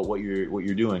cautious about what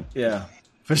you're doing. Yeah,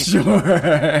 for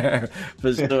sure.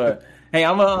 For sure. Hey,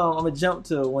 I'm gonna jump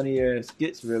to one of your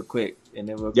skits real quick, and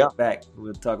then we'll get back.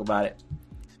 We'll talk about it.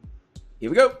 Here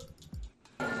we go.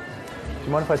 Do you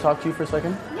mind if I talk to you for a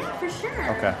second? Yeah, for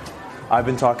sure. Okay. I've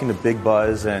been talking to Big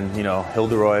Buzz and,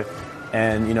 Hilderoy,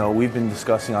 and, we've been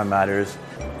discussing on matters.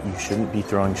 You shouldn't be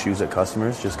throwing shoes at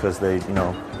customers just because they,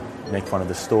 make fun of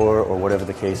the store or whatever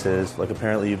the case is. Like,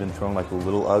 apparently you've been throwing, like, the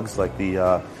little Uggs, like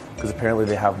because apparently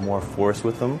they have more force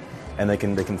with them, and they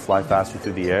can fly faster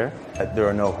through the air. There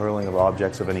are no hurling of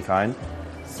objects of any kind.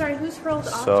 Sorry, who's hurled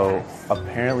objects? So,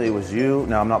 apparently it was you.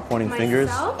 Now, I'm not pointing fingers.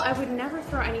 Myself? I would never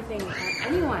throw anything at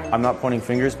anyone. I'm not pointing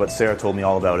fingers, but Sarah told me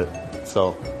all about it.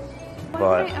 So,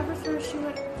 Why would I ever throw a shoe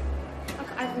at...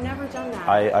 Okay, I've never done that.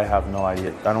 I have no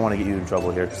idea. I don't want to get you in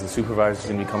trouble here because the supervisor's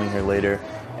going to be coming here later,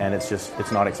 and it's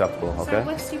not acceptable, okay? So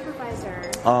what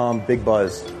supervisor? Big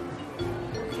Buzz.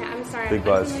 Okay, I'm sorry. Big I'm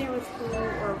Buzz. familiar with who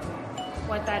or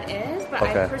what that is, but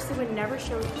Okay. I personally would never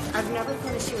I've never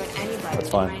thrown a shoe at anybody. That's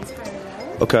fine. In my entire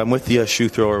life. Okay, I'm with the shoe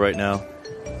thrower right now.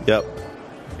 Yep.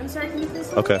 I'm sorry, can you please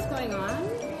tell me Okay. what's going on?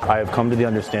 I have come to the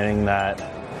understanding that,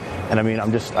 and I mean, I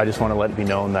just want to let it be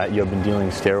known that you have been dealing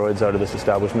steroids out of this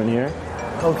establishment here.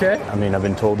 Okay. I mean, I've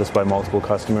been told this by multiple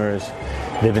customers.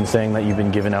 They've been saying that you've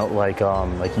been giving out like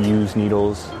used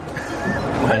needles.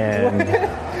 And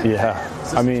yeah,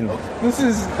 I mean, This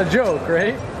is a joke,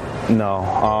 right? no.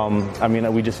 I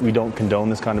mean, we don't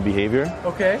condone this kind of behavior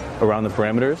Okay. around the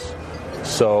parameters.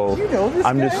 So You know this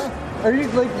I'm guy? just Are you,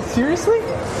 seriously?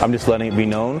 I'm just letting it be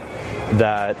known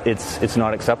that it's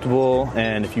not acceptable,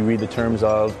 and if you read the terms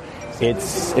of,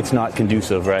 it's not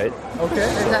conducive, right? Okay.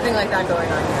 There's nothing like that going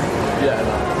on here.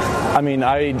 Yeah. I mean,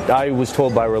 I was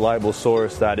told by a reliable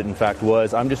source that it in fact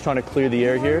was. I'm just trying to clear the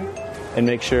air here and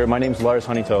make sure. My name's Lars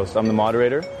Honeytoast. I'm the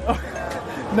moderator.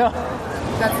 No.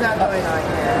 That's not going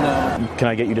on here. Can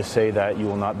I get you to say that you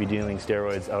will not be dealing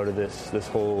steroids out of this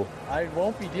whole... I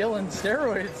won't be dealing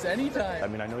steroids anytime. I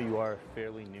mean, I know you are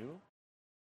fairly new.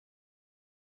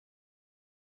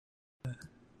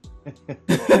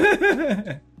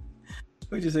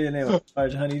 What'd you say your name was?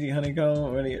 Large honeycomb?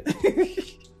 Or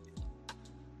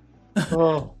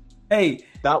Oh, hey,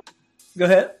 that go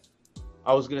ahead.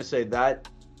 I was gonna say that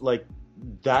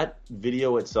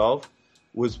video itself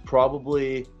was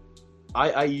probably.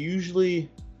 I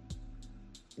usually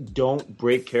don't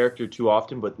break character too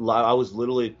often, but I was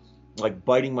literally like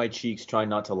biting my cheeks trying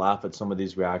not to laugh at some of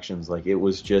these reactions. Like it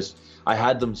was just, I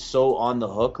had them so on the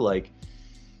hook. Like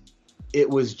it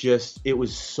was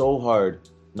so hard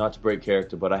not to break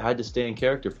character, but I had to stay in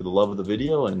character for the love of the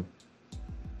video, and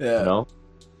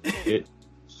it.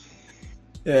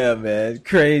 Yeah, man,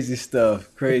 crazy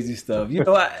stuff. You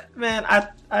know,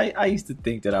 I used to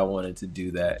think that I wanted to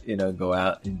do that, go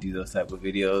out and do those type of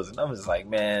videos, and I'm just like,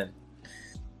 man,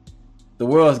 the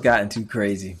world's gotten too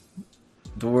crazy.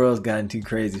 The world's gotten too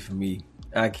crazy for me.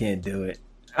 I can't do it.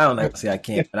 I don't know if I say I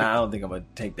can't, but I don't think I'm gonna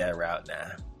take that route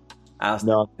now. I'll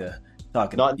start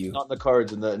talking to you. Not in the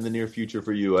cards in the near future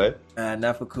for you, eh?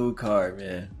 Not for Cool Card,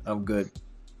 man. I'm good.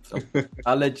 So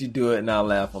I'll let you do it, and I'll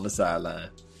laugh on the sideline.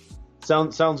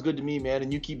 Sounds good to me, man.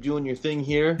 And you keep doing your thing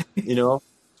here,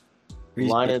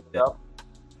 lining it up.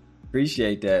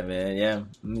 Appreciate that, man. Yeah,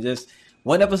 just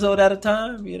one episode at a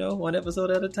time,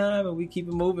 and we keep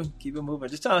it moving.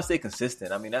 Just trying to stay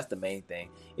consistent. I mean, that's the main thing.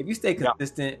 If you stay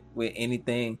consistent with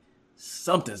anything,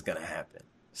 something's gonna happen.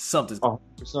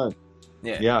 100%.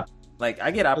 Yeah. Like I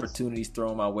get opportunities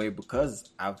thrown my way because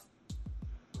I've,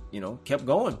 kept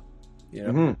going.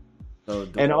 Mm-hmm. So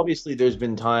and obviously, there's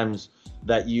been times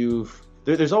that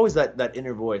there's always that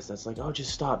inner voice that's like, oh,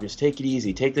 just stop, just take it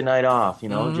easy, take the night off,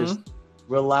 just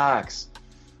relax.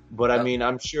 But I mean,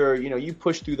 I'm sure you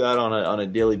push through that on a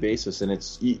daily basis, and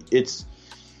it's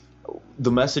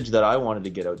the message that I wanted to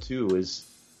get out too is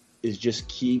just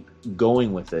keep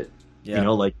going with it.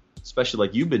 Like especially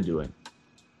like you've been doing.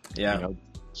 Yeah.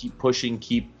 Keep pushing,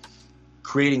 keep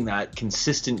creating that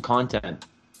consistent content,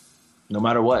 no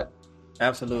matter what.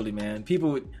 Absolutely, man.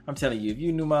 People, I'm telling you, if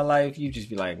you knew my life, you'd just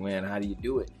be like, man, how do you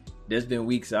do it? There's been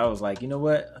weeks I was like, you know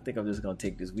what? I think I'm just going to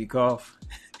take this week off.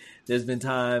 There's been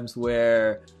times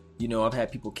where, I've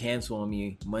had people cancel on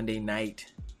me Monday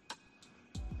night,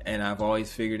 and I've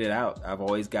always figured it out. I've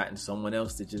always gotten someone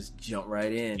else to just jump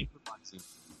right in. Improvising.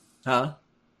 Huh?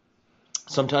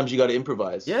 Sometimes you got to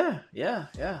improvise. Yeah. And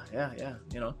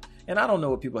I don't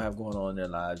know what people have going on in their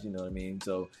lives, you know what I mean?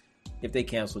 So if they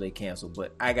cancel, they cancel.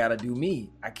 But I got to do me.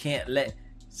 I can't let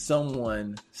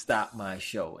someone stop my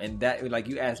show. And that, like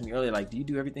you asked me earlier, like, do you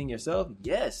do everything yourself?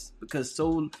 Yes. Because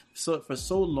so for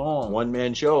so long.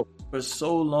 One-man show. For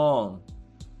so long,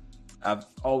 I've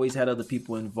always had other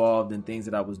people involved in things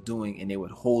that I was doing, and they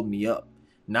would hold me up.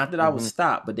 Not that I would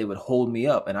stop, but they would hold me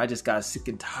up, and I just got sick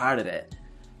and tired of that.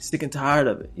 Sick and tired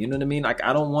of it. You know what I mean? Like,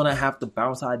 I don't want to have to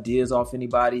bounce ideas off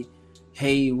anybody.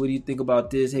 Hey, what do you think about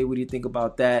this? Hey, what do you think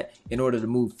about that? In order to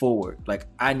move forward. Like,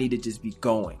 I need to just be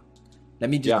going. Let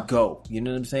me just go. You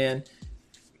know what I'm saying?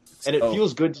 And it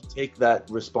feels good to take that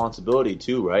responsibility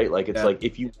too, right? Like, it's like,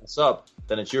 if you mess up,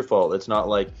 then it's your fault. It's not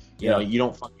like, you know, you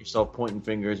don't find yourself pointing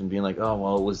fingers and being like, oh,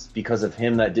 well, it was because of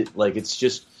him that did. Like, it's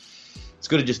just, it's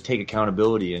good to just take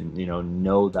accountability and, you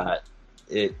know that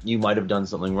you might have done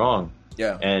something wrong.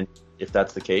 Yeah. And if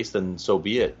that's the case, then so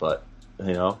be it. But,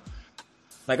 you know,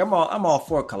 like, I'm all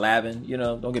for collabing, you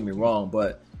know, don't get me wrong.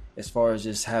 But as far as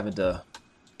just having to,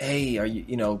 hey, are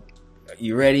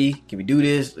you ready? Can we do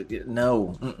this?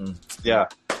 No. Mm-mm. Yeah.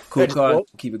 Cool card.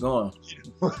 Keep it going.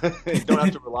 You don't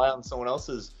have to rely on someone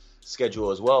else's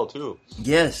schedule as well, too.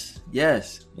 Yes. Yeah.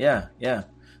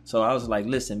 So I was like,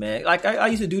 listen, man, like I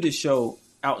used to do this show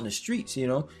out in the streets, you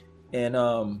know, and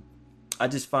I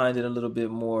just find it a little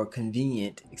bit more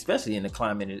convenient, especially in the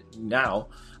climate now.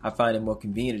 I find it more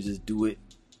convenient to just do it,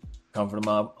 come from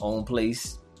my own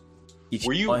place.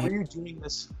 Were you doing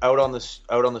this out on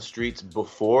the streets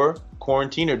before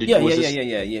quarantine, or did you?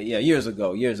 Yeah. Years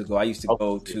ago, I used to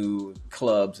go to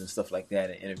clubs and stuff like that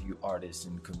and interview artists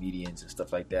and comedians and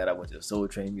stuff like that. I went to the Soul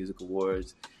Train Music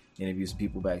Awards, interviewed some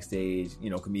people backstage, you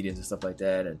know, comedians and stuff like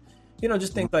that, and you know,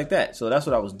 just things like that. So that's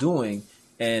what I was doing,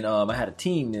 and I had a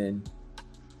team then.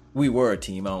 We were a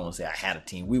team. I don't want to say I had a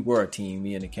team. We were a team,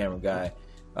 me and the camera guy,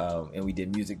 and we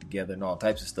did music together and all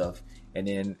types of stuff. And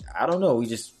then I don't know, we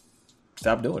just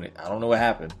stopped doing it. I don't know what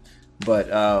happened, but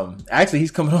actually,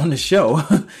 he's coming on the show.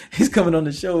 He's coming on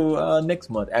the show next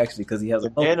month, actually, because he has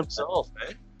the man himself,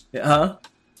 eh? Huh?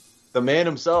 The man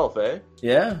himself, eh?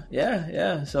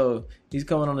 Yeah. So he's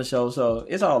coming on the show. So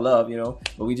it's all love, you know.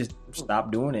 But we just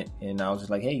stopped doing it, and I was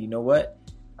just like, hey, you know what?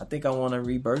 I think I want to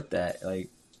rebirth that. Like,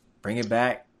 bring it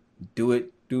back. Do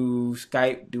it through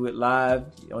Skype, do it live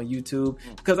on YouTube,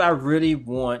 because I really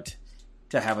want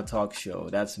to have a talk show.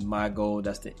 That's my goal.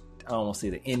 That's I don't want to say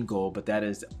the end goal, but that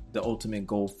is the ultimate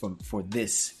goal for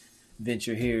this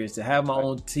venture here, is to have my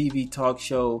own TV talk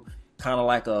show, kind of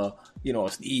like a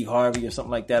Steve Harvey or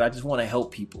something like that. I just want to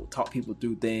help people, talk people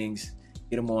through things,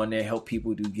 get them on there, help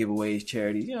people do giveaways,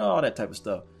 charities, you know, all that type of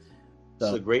stuff. So,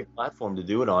 it's a great platform to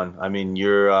do it on. I mean,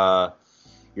 you're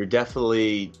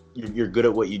definitely you're good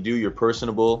at what you do. You're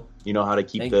personable. You know how to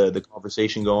keep the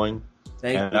conversation going.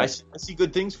 And I see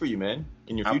good things for you, man,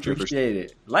 in your future. I appreciate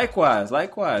it. Likewise.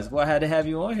 Well, I had to have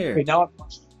you on here. Okay, now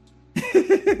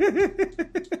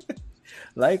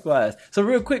Likewise. So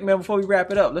real quick, man, before we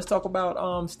wrap it up, let's talk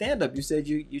about stand-up. You said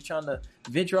you're trying to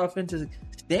venture off into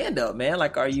stand-up, man.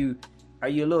 Like, are you a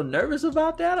little nervous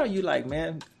about that? Are you like,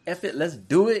 man, F it, let's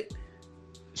do it?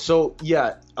 So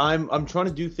yeah, I'm trying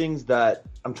to do things that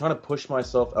I'm trying to push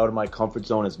myself out of my comfort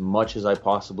zone as much as I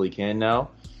possibly can now.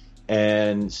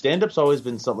 And stand-up's always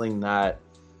been something that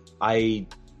I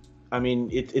mean,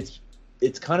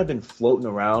 it's kind of been floating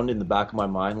around in the back of my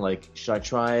mind. Like, should I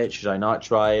try it? Should I not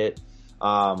try it?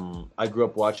 I grew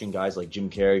up watching guys like Jim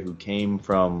Carrey, who came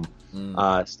from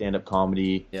stand-up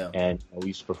comedy, and we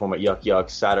used to perform at Yuck Yuck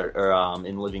Saturday or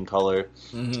in Living Color,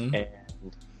 and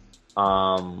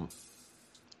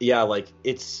yeah, like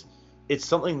it's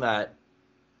something that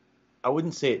I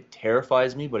wouldn't say it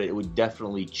terrifies me, but it would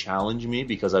definitely challenge me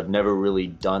because I've never really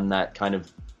done that kind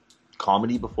of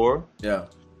comedy before. Yeah.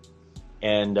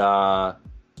 And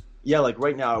yeah, like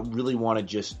right now I really want to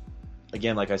just,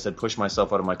 again, like I said, push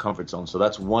myself out of my comfort zone. So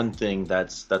that's one thing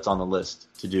that's on the list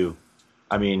to do.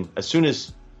 I mean, as soon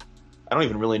as, I don't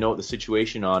even really know what the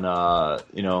situation on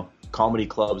comedy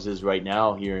clubs is right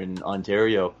now here in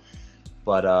Ontario,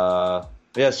 but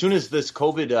yeah, as soon as this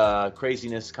COVID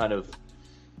craziness kind of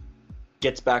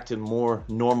gets back to more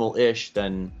normal-ish,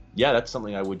 then yeah, that's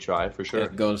something I would try for sure.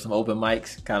 Go to some open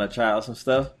mics, kind of try out some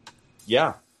stuff.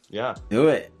 Yeah. Do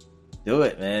it,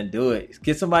 man. Do it.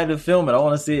 Get somebody to film it. I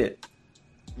want to see it.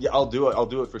 Yeah, I'll do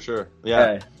it for sure.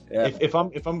 Yeah. If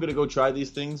I'm gonna go try these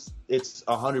things, it's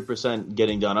 100%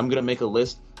 getting done. I'm gonna make a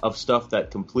list of stuff that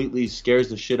completely scares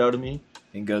the shit out of me,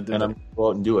 and I'm gonna go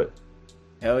out and do it.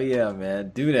 Hell yeah,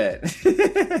 man. Do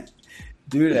that.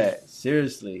 Do that.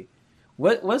 Seriously.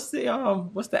 What's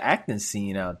the acting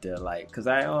scene out there like? Because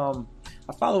I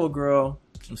follow a girl,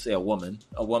 let's say a woman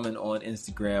on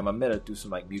Instagram. I met her through some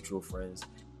like mutual friends,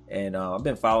 and I've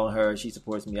been following her. She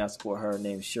supports me. I support her. Her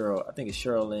name is Cheryl. I think it's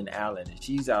Sherilyn Allen, and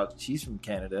she's from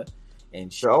Canada,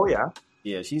 and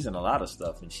she's in a lot of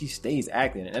stuff, and she stays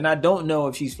acting. And I don't know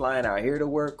if she's flying out here to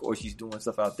work or she's doing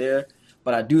stuff out there,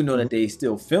 but I do know that they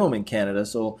still film in Canada.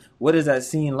 So what is that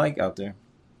scene like out there?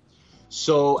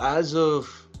 So as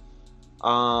of,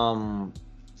 well,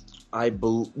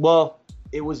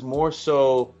 it was more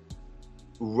so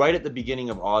right at the beginning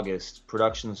of August.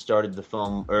 Production started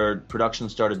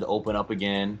to open up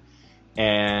again,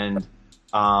 and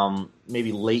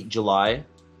maybe late July.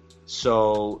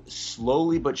 So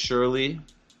slowly but surely,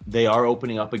 they are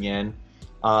opening up again.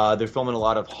 They're filming a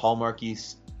lot of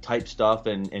Hallmarky type stuff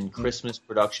and Christmas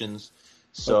productions.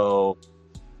 So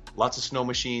lots of snow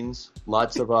machines,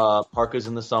 lots of parkas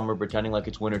in the summer, pretending like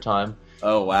it's wintertime.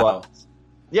 Oh wow! But,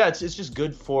 yeah, it's just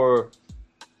good for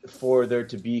there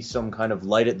to be some kind of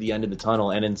light at the end of the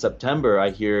tunnel. And in September, I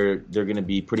hear they're going to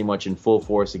be pretty much in full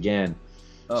force again.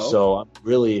 Oh. So I'm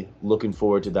really looking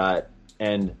forward to that.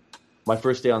 And my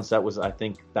first day on set was, I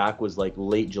think, was like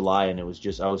late July, and I was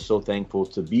so thankful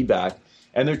to be back.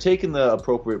 And they're taking the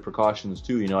appropriate precautions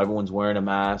too. You know, everyone's wearing a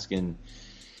mask, and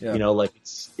you know, like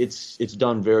it's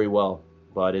done very well.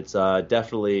 But it's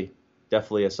definitely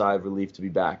a sigh of relief to be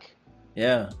back.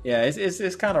 Yeah,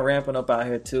 it's kind of ramping up out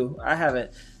here too.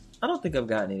 I don't think I've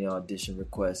gotten any audition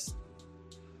requests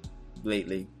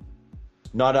lately.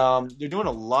 Not they're doing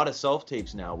a lot of self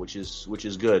tapes now, which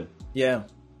is good. Yeah.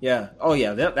 Oh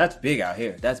yeah, that's big out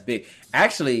here. That's big.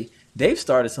 Actually, they've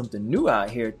started something new out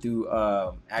here through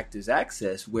Actors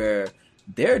Access, where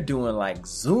they're doing like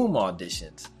Zoom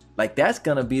auditions. Like that's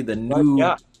gonna be the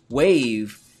new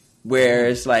wave, where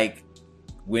it's like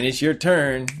when it's your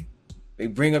turn, they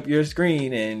bring up your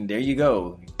screen and there you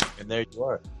go, and there you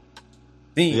are.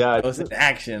 It's in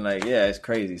action. Like it's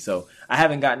crazy. So I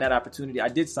haven't gotten that opportunity. I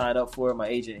did sign up for it. My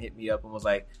agent hit me up and was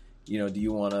like, you know, do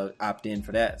you want to opt in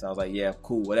for that? So I was like, yeah,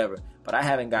 cool, whatever. But I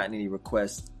haven't gotten any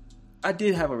requests. I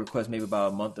did have a request maybe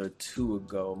about a month or two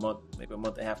ago, maybe a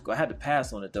month and a half ago. I had to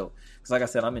pass on it though, because like I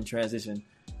said, I'm in transition.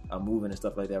 I'm moving and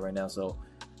stuff like that right now. So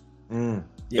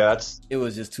it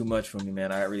was just too much for me,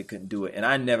 man. I really couldn't do it, and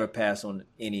I never pass on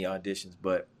any auditions,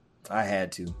 but I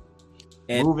had to.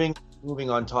 And moving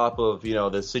on top of, you know,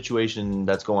 the situation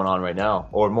that's going on right now,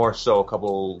 or more so a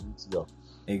couple weeks ago.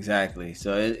 Exactly.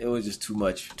 So it was just too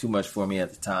much for me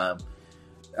at the time.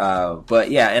 But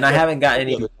yeah, and I haven't gotten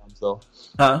any. Other times, though.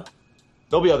 Huh?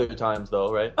 There'll be other times though,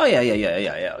 right? Oh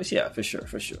yeah, for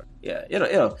sure. Yeah,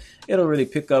 it'll really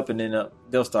pick up, and then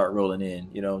they'll start rolling in.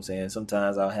 You know what I'm saying?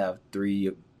 Sometimes I'll have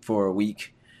 3-4 a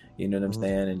week. You know what I'm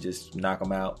saying, and just knock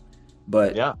them out.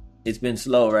 But it's been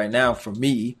slow right now for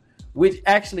me, which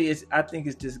actually is, I think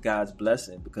it's just God's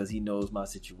blessing, because He knows my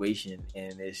situation,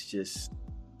 and it's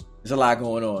a lot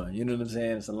going on. You know what I'm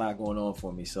saying? It's a lot going on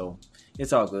for me, so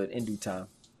it's all good in due time.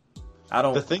 I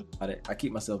don't think about it. I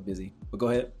keep myself busy. But go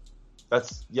ahead.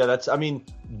 That's I mean,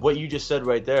 what you just said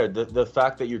right there, the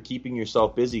fact that you're keeping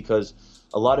yourself busy, because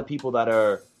a lot of people that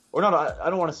are, or not, I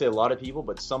don't want to say a lot of people,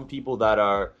 but some people that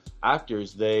are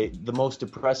actors, the most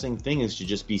depressing thing is to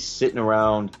just be sitting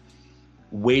around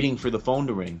waiting for the phone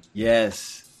to ring.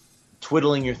 Yes.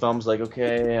 Twiddling your thumbs like,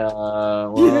 okay,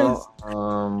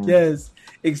 yes.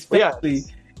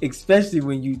 Especially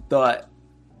when you thought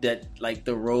that like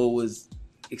the role was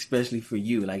especially for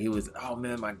you, like it was, oh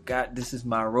man, my God, this is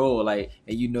my role, like,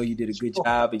 and you know you did a good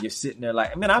job, and you're sitting there like,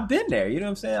 I mean, I've been there, you know what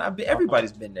I'm saying?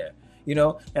 Everybody's been there, you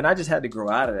know, and I just had to grow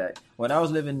out of that. When I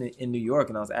was living in New York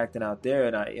and I was acting out there,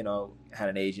 and I, you know, had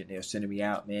an agent, they were sending me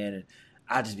out, man, and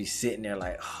I'd just be sitting there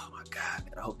like, oh my God,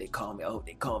 man, I hope they call me,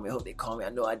 I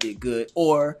know I did good,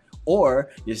 or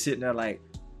you're sitting there like,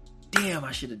 damn,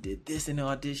 I should have did this in the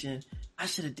audition, I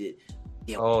should have did,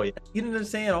 you know what I'm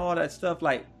saying, all that stuff,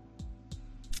 like,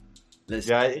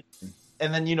 yeah,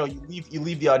 and then, you know, you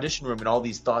leave the audition room and all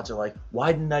these thoughts are like,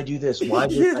 why didn't I do this? Why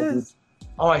didn't I do this?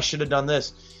 Oh, I should have done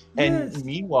this. And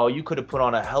meanwhile, you could have put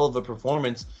on a hell of a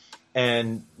performance,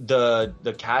 and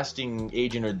the casting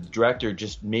agent or the director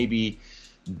just maybe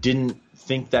didn't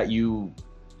think that you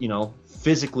know,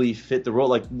 physically fit the role.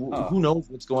 Like, who knows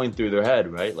what's going through their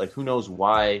head, right? Like, who knows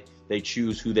why they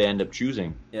choose who they end up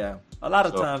choosing? Yeah, a lot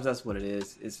of times that's what it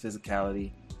is. It's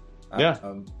physicality.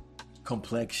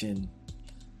 Complexion,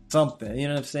 something, you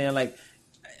know what I'm saying? Like,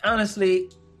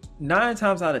 honestly, 9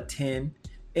 times out of 10,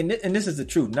 and this is the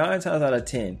truth, 9 times out of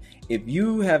 10, if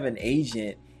you have an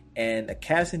agent and a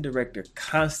casting director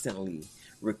constantly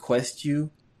request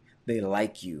you, they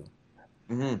like you.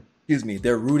 Mm-hmm. Excuse me,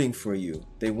 they're rooting for you.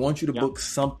 They want you to book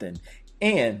something.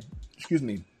 And, excuse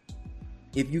me,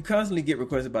 if you constantly get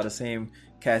requested by the same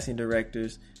casting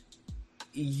directors,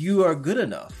 you are good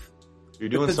enough. You're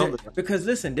doing something. Because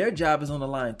listen, their job is on the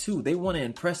line too. They want to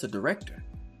impress a director.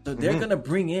 So they're going to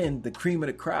bring in the cream of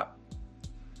the crop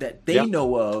that they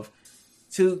know of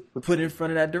to put in front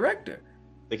of that director.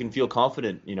 they can feel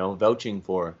confident, vouching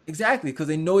for. Exactly, because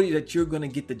they know that you're going to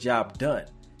get the job done.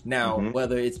 Now,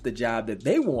 whether it's the job that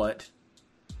they want,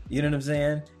 you know what I'm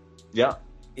saying? Yeah.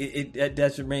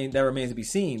 That remains to be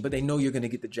seen, but they know you're going to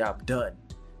get the job done.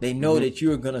 They know that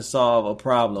you're going to solve a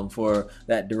problem for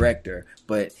that director,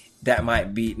 but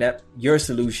that your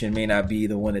solution may not be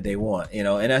the one that they want, and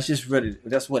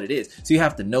that's what it is. So you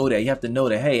have to know that. You have to know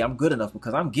that, hey, I'm good enough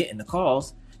because I'm getting the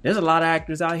calls. There's a lot of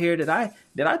actors out here that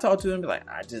I talk to and be like,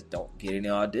 I just don't get any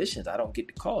auditions. I don't get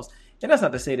the calls. And that's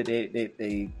not to say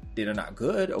that they're not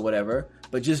good or whatever,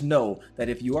 but just know that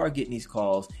if you are getting these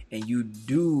calls and you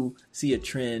do see a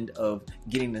trend of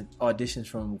getting the auditions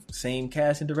from same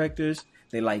casting directors,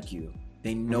 they like you.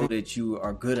 They know that you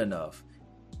are good enough.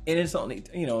 And it's only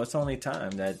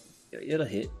time that it'll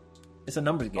hit. It's a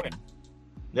numbers game.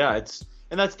 Yeah, that's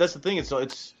the thing.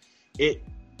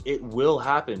 It will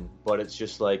happen, but it's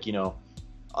just like,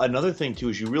 another thing too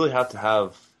is you really have to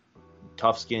have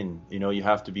tough skin. You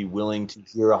have to be willing to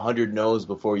hear 100 no's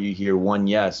before you hear one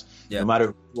yes. Yeah. No matter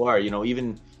who you are,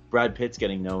 even Brad Pitt's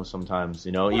getting no sometimes,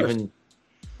 even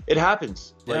it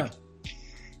happens. Yeah.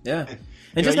 Yeah.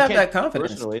 And just have that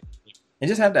confidence. Personally. And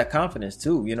just have that confidence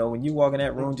too. When you walk in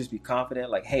that room, just be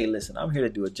confident. Like, hey, listen, I'm here to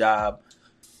do a job.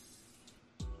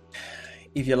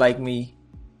 If you like me,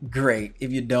 great.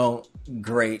 If you don't,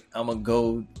 great. I'm gonna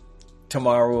go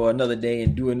tomorrow or another day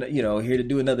and here to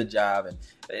do another job. And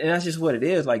that's just what it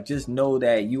is. Like, just know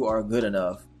that you are good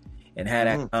enough and have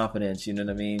that confidence. You know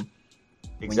what I mean?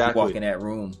 Exactly. When you walk in that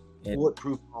room.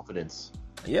 Bulletproof confidence.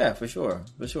 Yeah, for sure.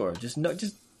 Just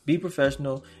be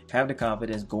professional. Have the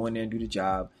confidence. Go in there and do the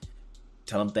job.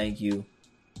 Tell them thank you.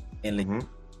 And leave.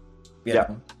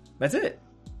 That's it.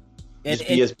 And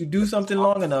if you do something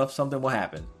long enough, something will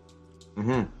happen.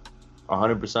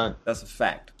 100%. That's a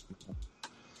fact.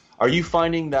 Are you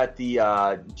finding that do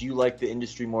you like the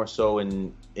industry more so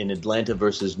in Atlanta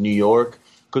versus New York?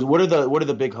 Because what are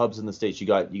the big hubs in the States? You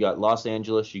got Los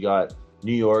Angeles, you got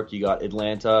New York, you got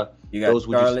Atlanta, you got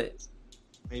Charlotte,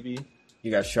 maybe.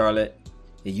 You got Charlotte.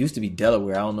 It used to be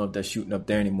Delaware. I don't know if they're shooting up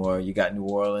there anymore. You got New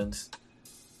Orleans.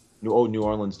 New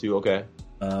Orleans too. Okay.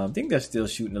 I think they're still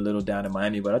shooting a little down in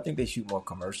Miami, but I think they shoot more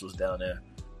commercials down there.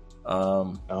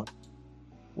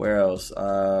 Where else?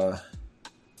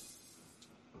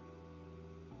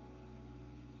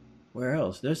 Where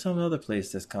else? There's some other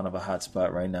place that's kind of a hot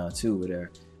spot right now too, where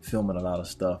they're filming a lot of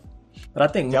stuff. But I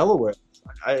think Delaware.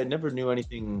 I never knew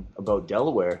anything about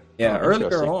Delaware. Yeah,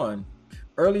 earlier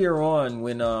on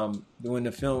when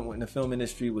the film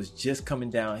industry was just coming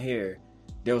down here,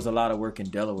 there was a lot of work in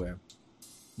Delaware.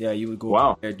 Yeah, you would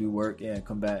go there, do work, and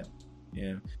come back.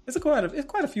 Yeah, it's quite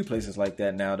a few places like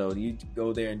that now, though. You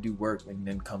go there and do work and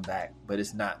then come back, but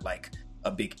it's not like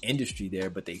a big industry there.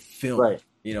 But they film, right.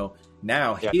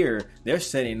 Now here they're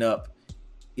setting up.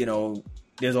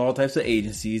 There's all types of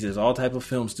agencies. There's all types of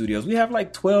film studios. We have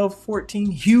like 12,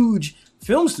 14 huge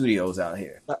film studios out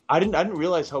here. I didn't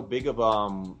realize how big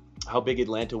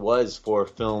Atlanta was for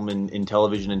film and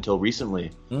television until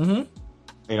recently. Mm-hmm.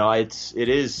 It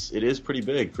is pretty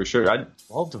big for sure.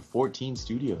 12 to 14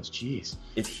 studios. Jeez,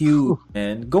 it's huge,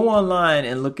 man. Go online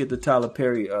and look at the Tyler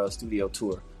Perry studio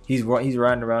tour. He's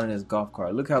riding around in his golf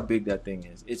cart. Look how big that thing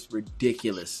is. It's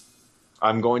ridiculous.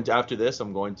 After this,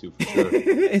 I'm going to for sure.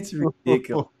 It's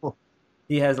ridiculous.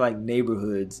 He has like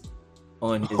neighborhoods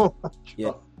on his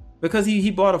because he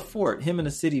bought a fort. Him and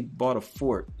the city bought a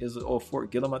fort. It was an old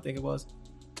Fort Gillum, I think it was.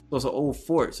 It was an old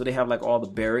fort, so they have like all the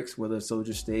barracks where the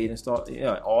soldiers stayed and stuff.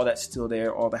 Yeah, all that's still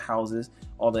there. All the houses,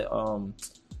 all the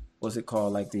what's it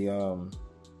called? Like the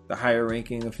higher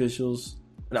ranking officials,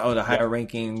 the higher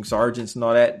ranking sergeants and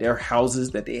all that. Their houses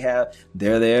that they have,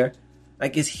 they're there.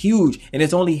 Like, it's huge, and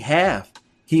it's only half.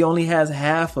 He only has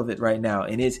half of it right now,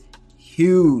 and it's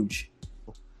huge.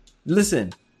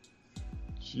 Listen,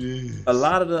 jeez. A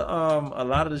lot of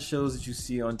the shows that you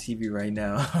see on TV right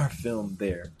now are filmed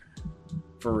there.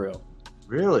 For real.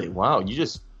 Really? Wow. You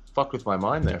just fucked with my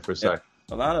mind there for a sec.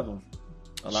 A lot of them.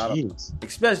 A lot of them.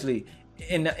 Especially,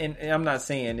 and I'm not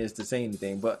saying this to say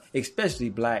anything, but especially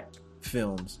black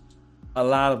films. A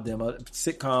lot of them,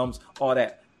 sitcoms, all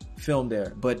that, filmed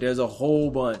there. But there's a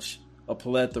whole bunch, a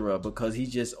plethora, because he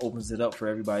just opens it up for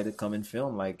everybody to come and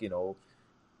film, like, and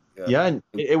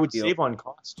it would save on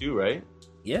costs too, right?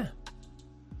 Yeah.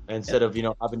 Instead of,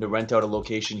 having to rent out a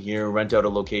location here, rent out a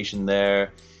location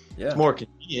there. Yeah. It's more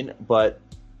convenient, but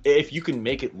if you can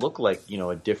make it look like,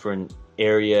 a different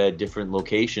area, different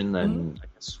location, then I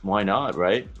guess why not,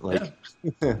 right? Like,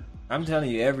 I'm telling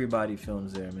you, everybody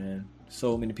films there, man.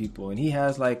 So many people. And he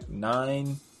has like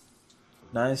 9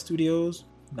 studios,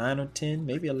 9 or 10,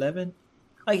 maybe 11.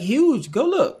 Like, huge. Go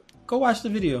look. Go watch the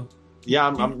video. Yeah,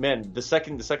 I'm man. The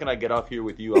second I get off here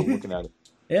with you, I'm looking at it.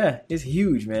 Yeah, it's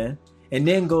huge, man. And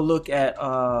then go look at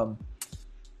God.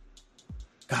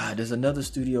 There's another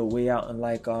studio way out in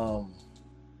like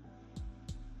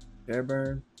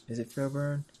Fairburn. Is it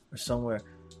Fairburn or somewhere?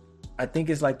 I think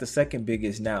it's like the second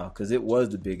biggest now because it was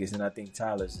the biggest, and I think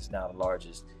Tyler's is now the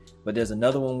largest. But there's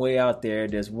another one way out there.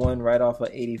 There's one right off of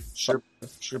 85.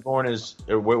 Sherburne is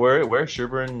where?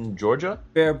 Sherburne, Georgia?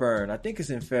 Fairburn. I think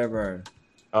it's in Fairburn.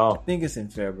 Oh, I think it's in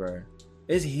Fairburn.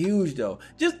 It's huge though.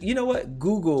 Just you know what?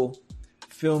 Google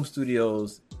film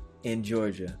studios in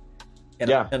Georgia, and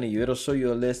I'm telling you, it'll show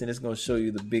you a list, and it's gonna show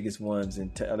you the biggest ones.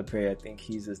 And Tyler Perry, I think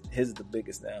his is the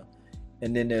biggest now.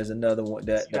 And then there's another one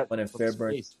that one in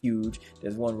Fairburn is huge.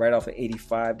 There's one right off of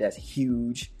 85 that's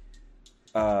huge.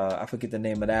 I forget the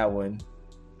name of that one.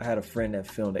 I had a friend that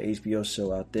filmed an HBO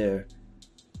show out there.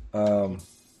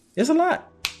 It's a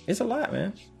lot. It's a lot,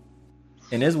 man.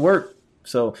 And it's work.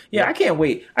 So yeah, I can't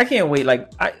wait.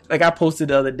 Like I posted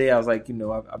the other day. I was like,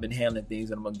 I've been handling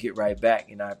things, and I'm gonna get right back.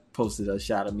 And I posted a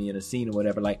shot of me in a scene or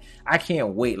whatever. Like I can't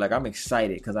wait. Like I'm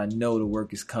excited because I know the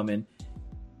work is coming,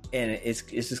 and it's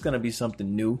just gonna be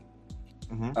something new,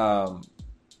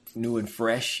 new and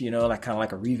fresh. Like kind of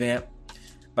like a revamp.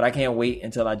 But I can't wait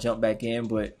until I jump back in.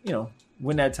 But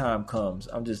when that time comes,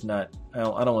 I'm just not. I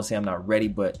don't want to say I'm not ready,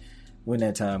 but when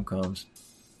that time comes.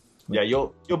 Yeah,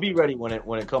 you'll be ready when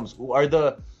it comes. Are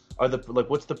the like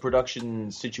what's the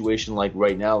production situation like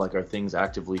right now? Like are things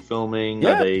actively filming?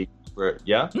 Yeah. Are they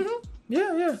Yeah? Mm-hmm.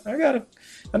 Yeah.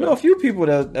 I know a few people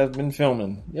that have been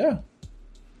filming. Yeah.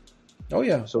 Oh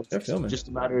yeah. So they're filming. Just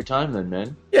a matter of time then,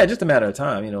 man. Yeah, just a matter of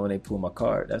time, when they pull my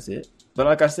card. That's it. But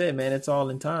like I said, man, it's all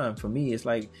in time. For me, it's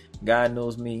like God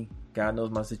knows me, God knows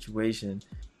my situation,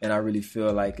 and I really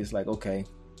feel like it's like, okay,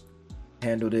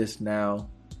 handle this now,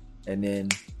 and then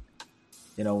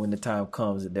when the time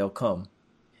comes, they'll come.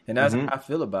 And that's how I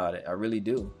feel about it. I really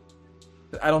do.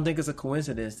 I don't think it's a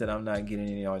coincidence that I'm not getting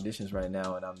any auditions right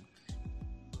now, and I'm,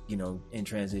 in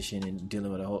transition and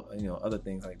dealing with a whole, other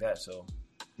things like that. So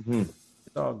it's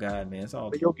all God, man. It's all.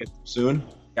 But you'll get them soon.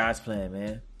 God's plan,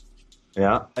 man.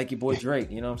 Yeah. Like your boy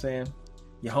Drake, you know what I'm saying?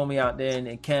 Your homie out there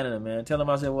in Canada, man. Tell him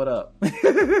I said what up.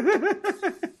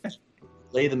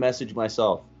 Lay the message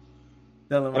myself.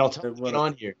 Tell him and I'll tell him get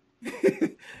on here.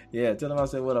 Yeah, tell him I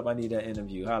said what up. I need that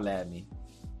interview. Holla at me.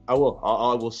 I will.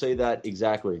 I will say that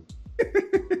exactly.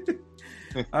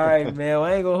 All right, man. Well,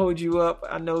 I ain't gonna hold you up.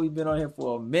 I know we've been on here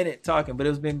for a minute talking, but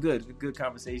it's been good. Good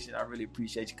conversation. I really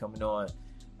appreciate you coming on.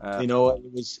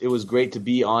 It was great to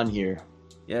be on here.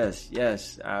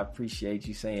 Yes. I appreciate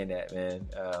you saying that, man.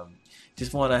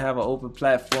 Just want to have an open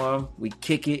platform. We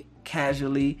kick it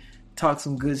casually, talk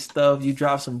some good stuff. You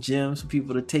drop some gems for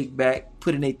people to take back,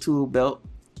 put in their tool belt.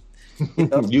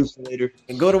 Use it later.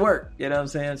 And go to work. You know what I'm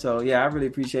saying? So, yeah, I really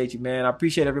appreciate you, man. I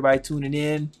appreciate everybody tuning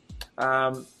in.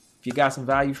 If you got some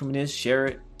value from this, share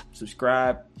it,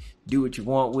 subscribe, do what you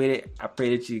want with it. I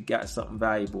pray that you got something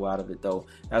valuable out of it, though.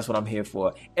 That's what I'm here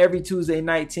for. Every Tuesday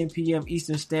night, 10 p.m.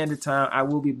 Eastern Standard Time, I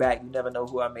will be back. You never know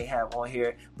who I may have on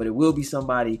here, but it will be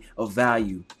somebody of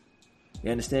value.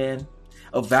 You understand?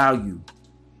 Of value.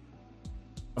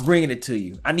 I'm bringing it to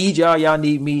you. I need y'all. Y'all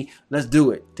need me. Let's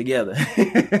do it together.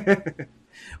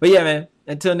 But yeah, man,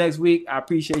 until next week, I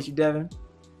appreciate you, Devin.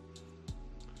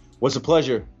 What's a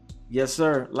pleasure. Yes,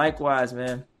 sir. Likewise,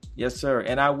 man. Yes, sir.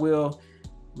 And I will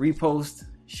repost,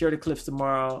 share the clips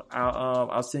tomorrow.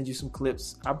 I'll send you some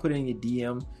clips. I'll put it in your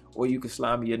DM, or you can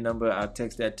slide me your number. I'll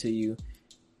text that to you.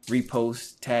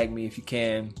 Repost, tag me if you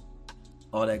can.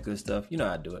 All that good stuff. You know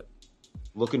how to do it.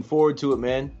 Looking forward to it,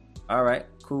 man. All right.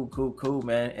 Cool,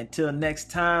 man. Until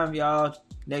next time, y'all.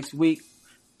 Next week,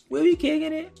 we'll be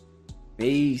kicking it.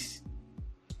 Peace.